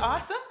 Yes. That's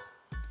awesome.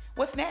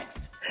 What's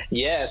next?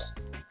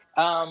 Yes.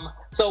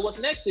 So what's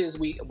next is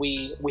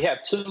we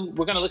have two.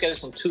 We're going to look at this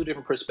from two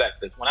different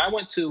perspectives. When I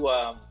went to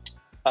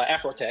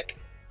Afrotech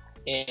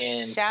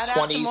in 2017, shout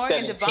out to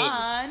Morgan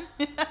Devon.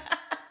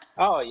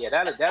 Oh yeah,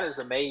 that is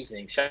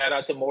amazing. Shout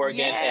out to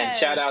Morgan and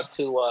shout out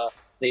to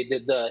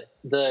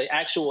the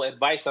actual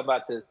advice I'm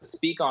about to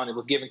speak on. It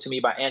was given to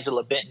me by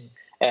Angela Benton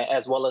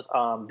as well as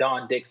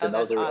Dawn Dixon.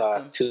 Those are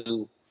awesome.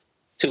 two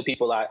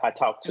people I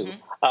talked to.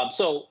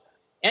 So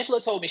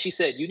Angela told me, she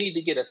said, you need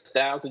to get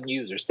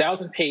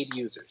 1,000 paid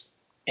users.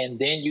 And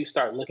then you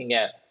start looking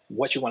at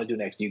what you want to do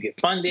next. Do you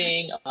get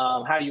funding?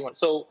 How do you want?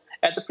 So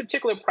at the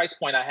particular price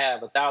point I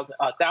have,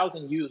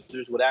 1,000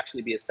 users would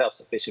actually be a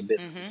self-sufficient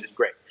business, which is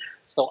great.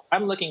 So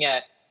I'm looking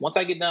at, once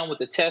I get done with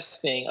the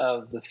testing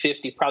of the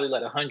 50, probably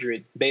let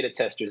 100 beta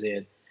testers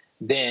in,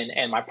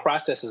 and my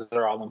processes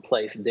are all in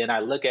place. And then I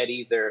look at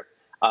either,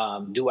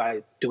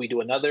 do we do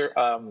another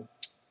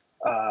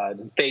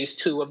phase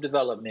 2 of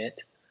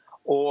development,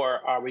 or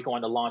are we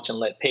going to launch and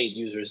let paid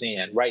users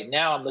in? Right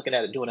now, I'm looking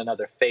at doing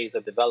another phase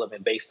of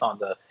development based on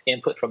the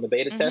input from the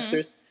beta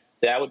testers.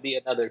 That would be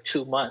another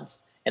 2 months.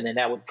 And then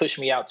that would push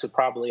me out to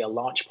probably a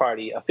launch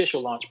party,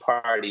 official launch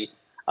party,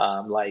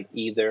 like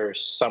either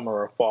summer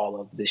or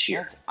fall of this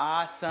year. That's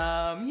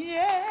awesome.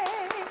 Yay.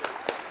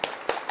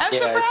 I'm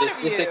so proud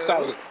of you. It's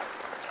exciting.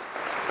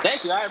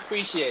 Thank you. I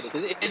appreciate it.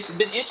 It's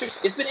been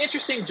an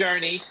interesting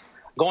journey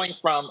going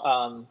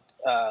from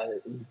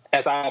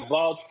as I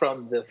evolved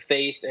from the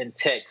faith and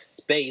tech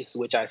space,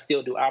 which I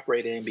still do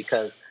operate in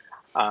because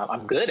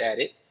I'm good at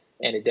it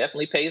and it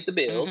definitely pays the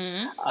bills,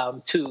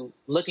 to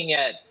looking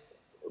at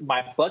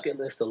my bucket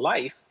list of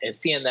life and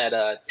seeing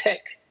that tech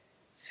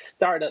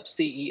startup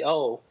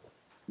CEO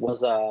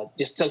was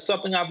just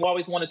something I've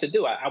always wanted to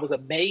do. I was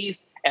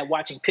amazed at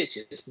watching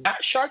pitches,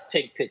 not Shark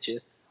Tank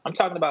pitches. I'm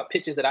talking about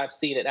pitches that I've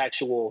seen at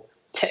actual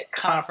tech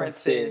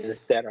conferences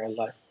that are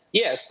like,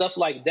 stuff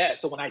like that.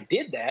 So when I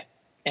did that,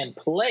 and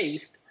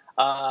placed,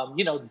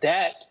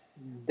 that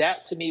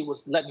to me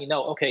was let me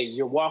know, okay,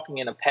 you're walking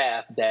in a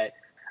path that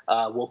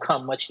will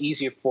come much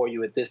easier for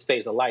you at this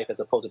phase of life as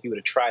opposed to if you would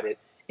have tried it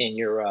in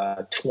your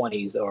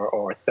 20s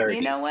or 30s.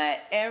 You know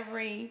what?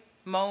 Every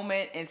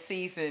moment and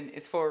season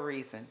is for a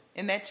reason.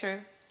 Isn't that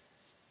true?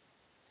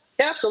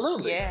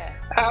 Absolutely. Yeah.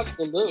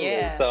 Absolutely.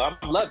 Yeah. So I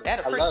love it.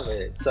 That'll I love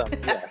it. So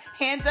yeah.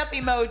 Hands up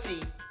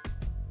emoji.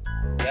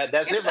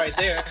 That's it right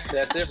there.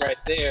 That's it right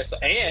there. So,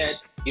 and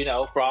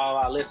for all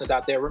our listeners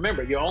out there,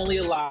 remember, you're only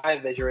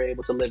alive as you're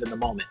able to live in the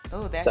moment.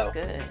 Oh, that's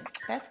good.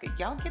 That's good.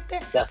 Y'all get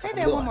that? That's Say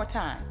that one more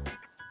time.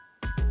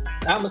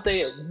 I'm going to say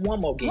it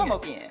one more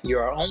again. You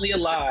are only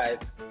alive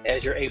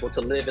as you're able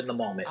to live in the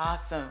moment.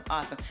 Awesome.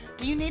 Awesome.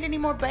 Do you need any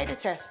more beta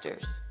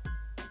testers?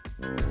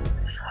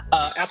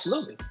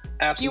 Absolutely.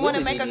 Absolutely. You want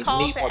to make a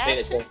call to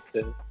action?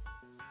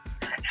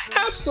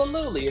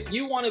 Absolutely. If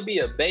you want to be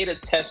a beta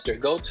tester,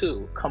 go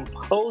to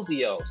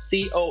Composio,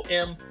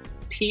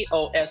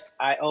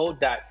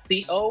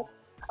 COMPOSIO.co.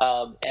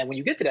 And when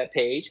you get to that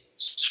page,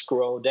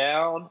 scroll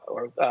down,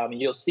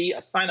 you'll see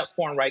a sign-up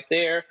form right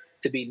there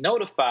to be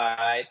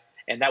notified.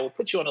 And that will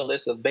put you on a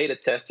list of beta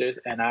testers,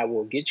 and I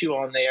will get you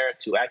on there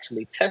to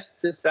actually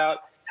test this out,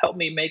 help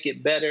me make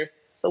it better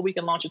so we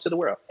can launch it to the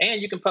world.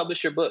 And you can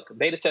publish your book.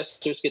 Beta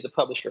testers get to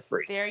publish for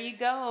free. There you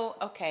go.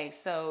 Okay,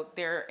 so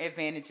there are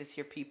advantages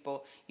here,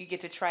 people. You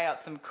get to try out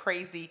some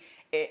crazy,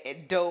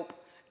 dope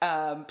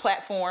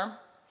platform.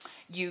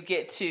 You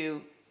get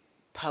to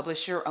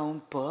publish your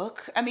own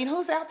book. I mean,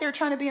 who's out there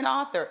trying to be an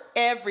author?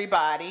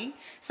 Everybody.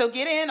 So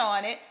get in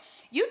on it.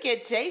 You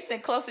get Jason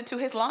closer to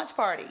his launch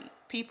party,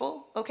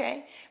 people,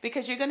 okay?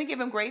 Because you're going to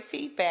give him great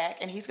feedback,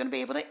 and he's going to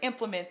be able to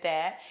implement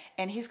that,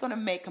 and he's going to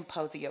make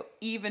Composio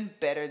even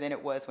better than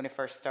it was when it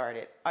first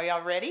started. Are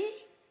y'all ready?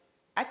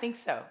 I think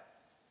so.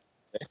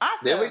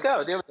 Awesome. There we go.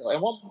 And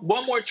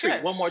one more treat.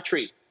 Sure. One more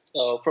treat.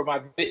 So for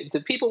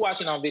the people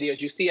watching on videos,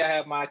 you see I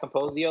have my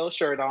Composio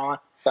shirt on,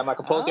 got my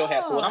Composio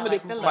hat. So what I'm going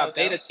to do for my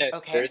beta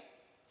testers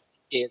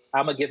is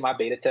I'm going to give my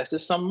beta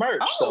testers some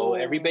merch. Oh. So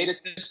every beta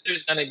tester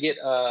is going to get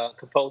a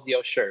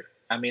Composio shirt.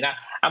 I mean,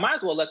 I might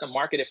as well let them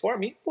market it for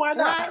me. Why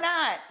not? Why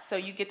not? So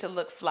you get to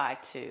look fly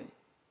too.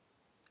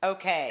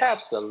 Okay.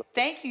 Absolutely.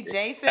 Thank you,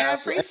 Jason. I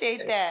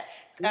appreciate that.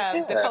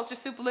 The Culture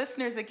Soup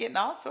listeners are getting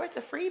all sorts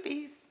of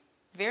freebies.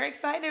 Very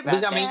excited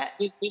about that. I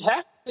mean, we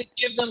have to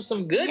give them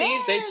some goodies.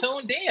 Yes. They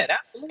tuned in.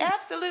 Absolutely.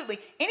 Absolutely.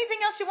 Anything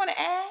else you want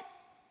to add?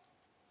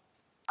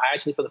 I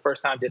actually, for the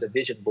first time, did a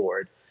vision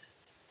board.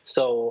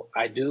 So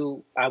I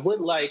would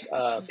like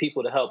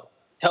people to help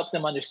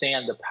them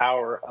understand the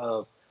power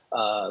of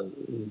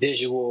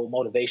visual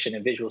motivation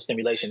and visual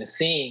stimulation, and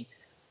seeing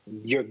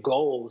your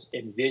goals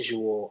in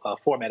visual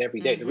format every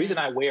day. Mm-hmm. The reason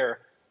I wear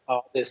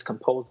all this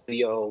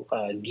Composio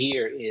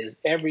gear is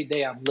every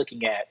day I'm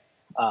looking at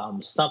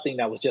something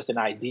that was just an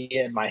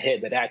idea in my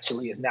head that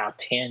actually is now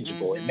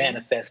tangible and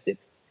manifested.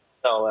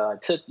 So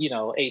it took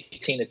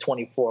 18 to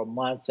 24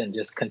 months and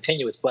just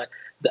continuous. But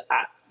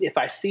if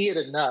I see it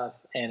enough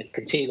and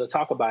continue to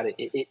talk about it,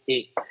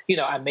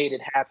 I made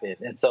it happen.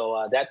 And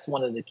so that's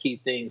one of the key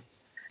things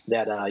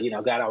that,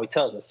 God always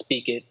tells us,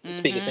 speak it,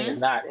 speak his thing is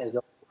not as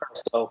a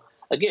verse. So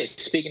again,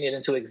 speaking it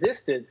into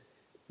existence,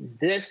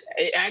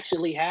 it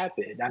actually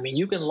happened. I mean,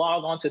 you can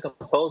log on to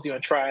Composio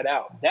and try it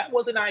out. That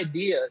was an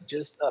idea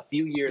just a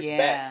few years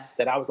back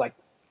that I was like,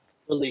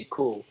 really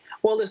cool.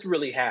 Well, it's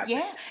really happened.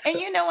 Yeah. And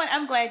you know what?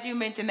 I'm glad you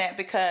mentioned that,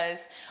 because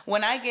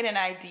when I get an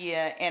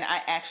idea and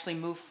I actually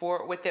move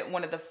forward with it,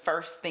 one of the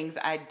first things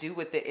I do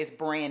with it is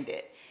brand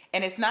it.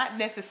 And it's not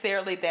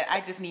necessarily that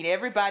I just need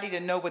everybody to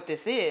know what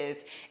this is.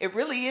 It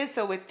really is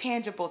so it's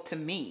tangible to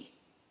me.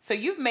 So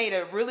you've made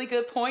a really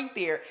good point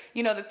there.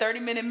 The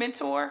 30-minute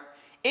mentor,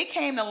 it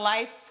came to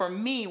life for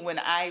me when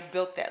I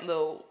built that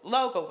little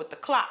logo with the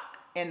clock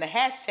and the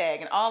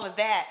hashtag and all of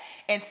that,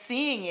 and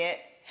seeing it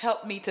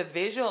helped me to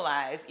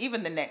visualize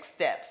even the next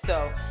step.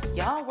 So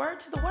y'all, word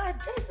to the wise,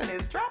 Jason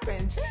is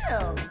dropping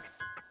gems.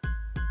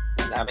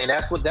 I mean,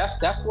 that's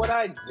what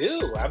I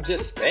do. I'm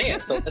just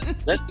saying. So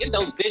let's get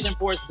those vision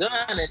boards done.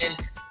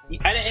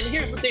 And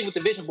here's the thing with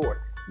the vision board.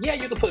 Yeah,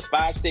 you can put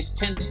 5, 6,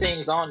 10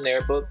 things on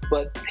there,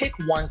 but pick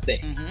one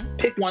thing. Mm-hmm.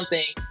 Pick one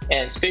thing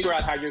and figure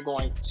out how you're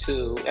going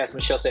to, as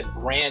Michelle said,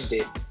 brand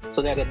it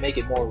so that it make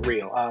it more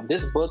real.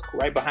 This book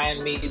right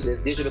behind me,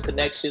 this Digital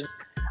Connections,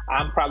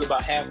 I'm probably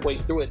about halfway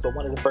through it, but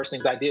one of the first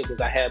things I did was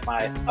I had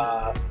my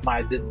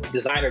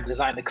designer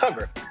design the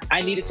cover.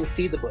 I needed to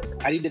see the book.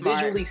 I need to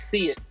visually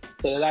see it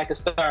so that I could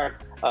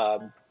start,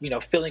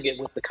 filling it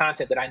with the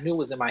content that I knew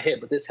was in my head,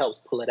 but this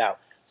helps pull it out.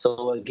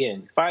 So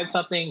again, find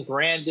something,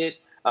 brand it,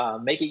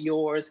 make it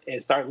yours,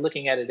 and start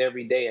looking at it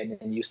every day, and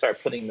then you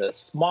start putting the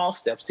small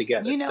steps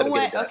together. You know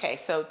what? Okay,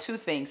 so 2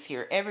 things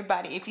here.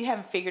 Everybody, if you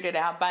haven't figured it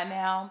out by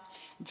now,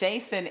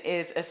 Jason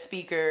is a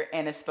speaker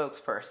and a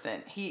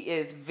spokesperson. He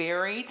is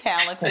very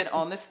talented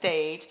on the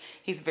stage.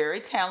 He's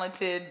very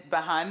talented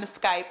behind the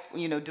Skype,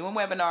 doing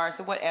webinars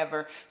or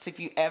whatever. So if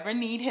you ever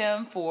need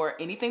him for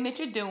anything that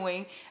you're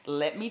doing,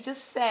 let me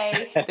just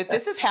say that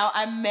this is how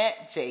I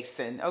met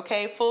Jason.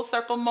 Okay, full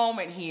circle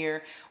moment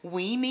here.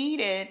 We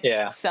needed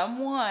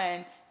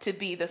someone to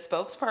be the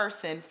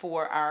spokesperson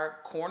for our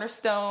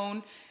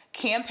cornerstone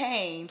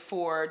campaigned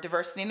for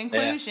diversity and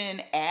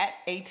inclusion at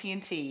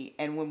AT&T.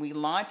 And when we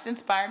launched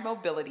Inspired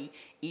Mobility,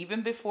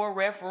 even before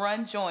Rev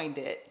Run joined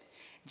it,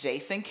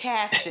 Jason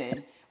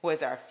Caston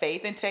was our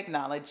faith and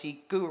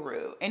technology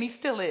guru. And he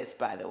still is,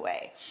 by the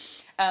way.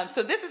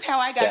 So this is how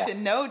I got to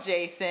know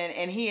Jason,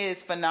 and he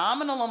is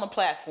phenomenal on the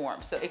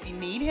platform. So if you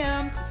need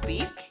him to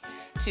speak,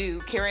 to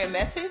carry a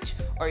message,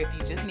 or if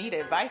you just need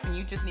advice and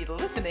you just need to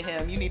listen to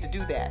him, you need to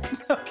do that.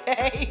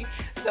 Okay?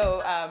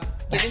 So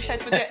get in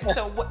touch with that.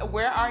 So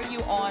where are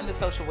you on the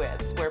social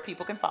webs where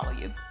people can follow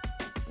you?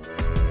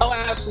 Oh,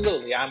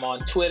 absolutely. I'm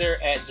on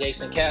Twitter at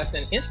Jason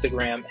Caston,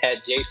 Instagram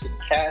at Jason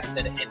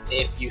Caston, and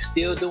if you're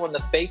still doing the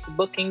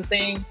Facebooking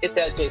thing, it's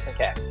at Jason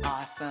Caston.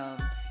 Awesome.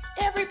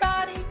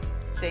 Everybody,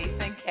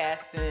 Jason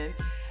Caston,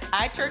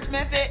 iChurch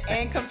Method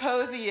and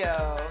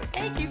Composio.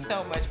 Thank you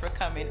so much for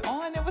coming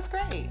on. That was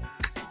great.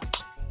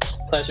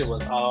 Pleasure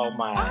was all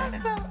mine.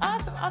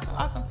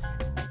 Awesome.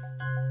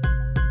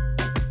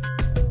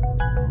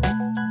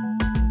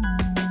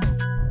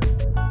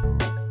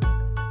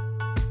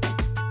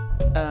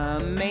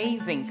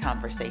 Amazing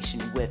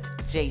conversation with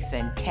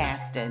Jason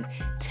Caston,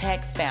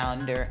 tech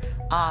founder,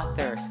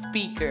 author,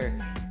 speaker,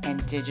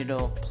 and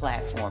digital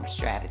platform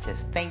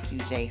strategist. Thank you,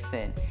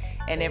 Jason.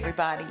 And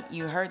everybody,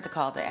 you heard the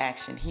call to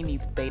action. He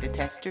needs beta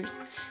testers.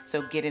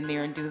 So get in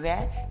there and do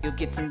that. You'll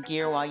get some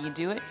gear while you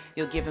do it.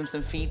 You'll give him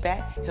some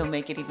feedback. He'll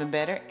make it even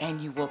better.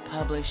 And you will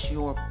publish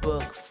your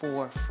book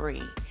for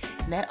free.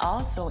 And that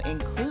also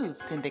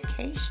includes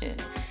syndication.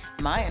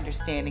 My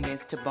understanding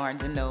is to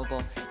Barnes &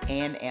 Noble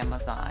and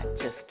Amazon,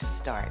 just to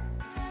start.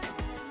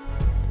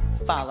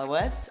 Follow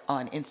us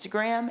on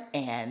Instagram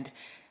and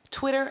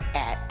Twitter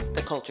at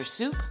The Culture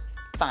Soup.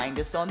 Find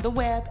us on the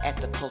web at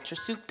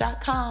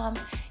theculturesoup.com.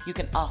 You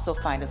can also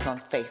find us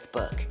on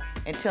Facebook.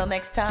 Until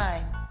next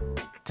time,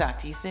 talk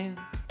to you soon.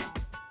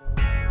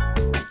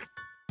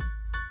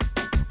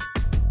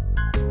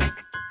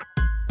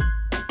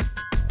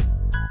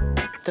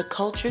 The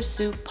Culture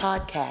Soup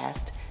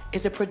podcast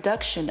is a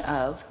production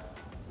of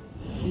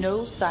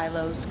No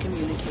Silos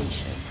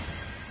Communication.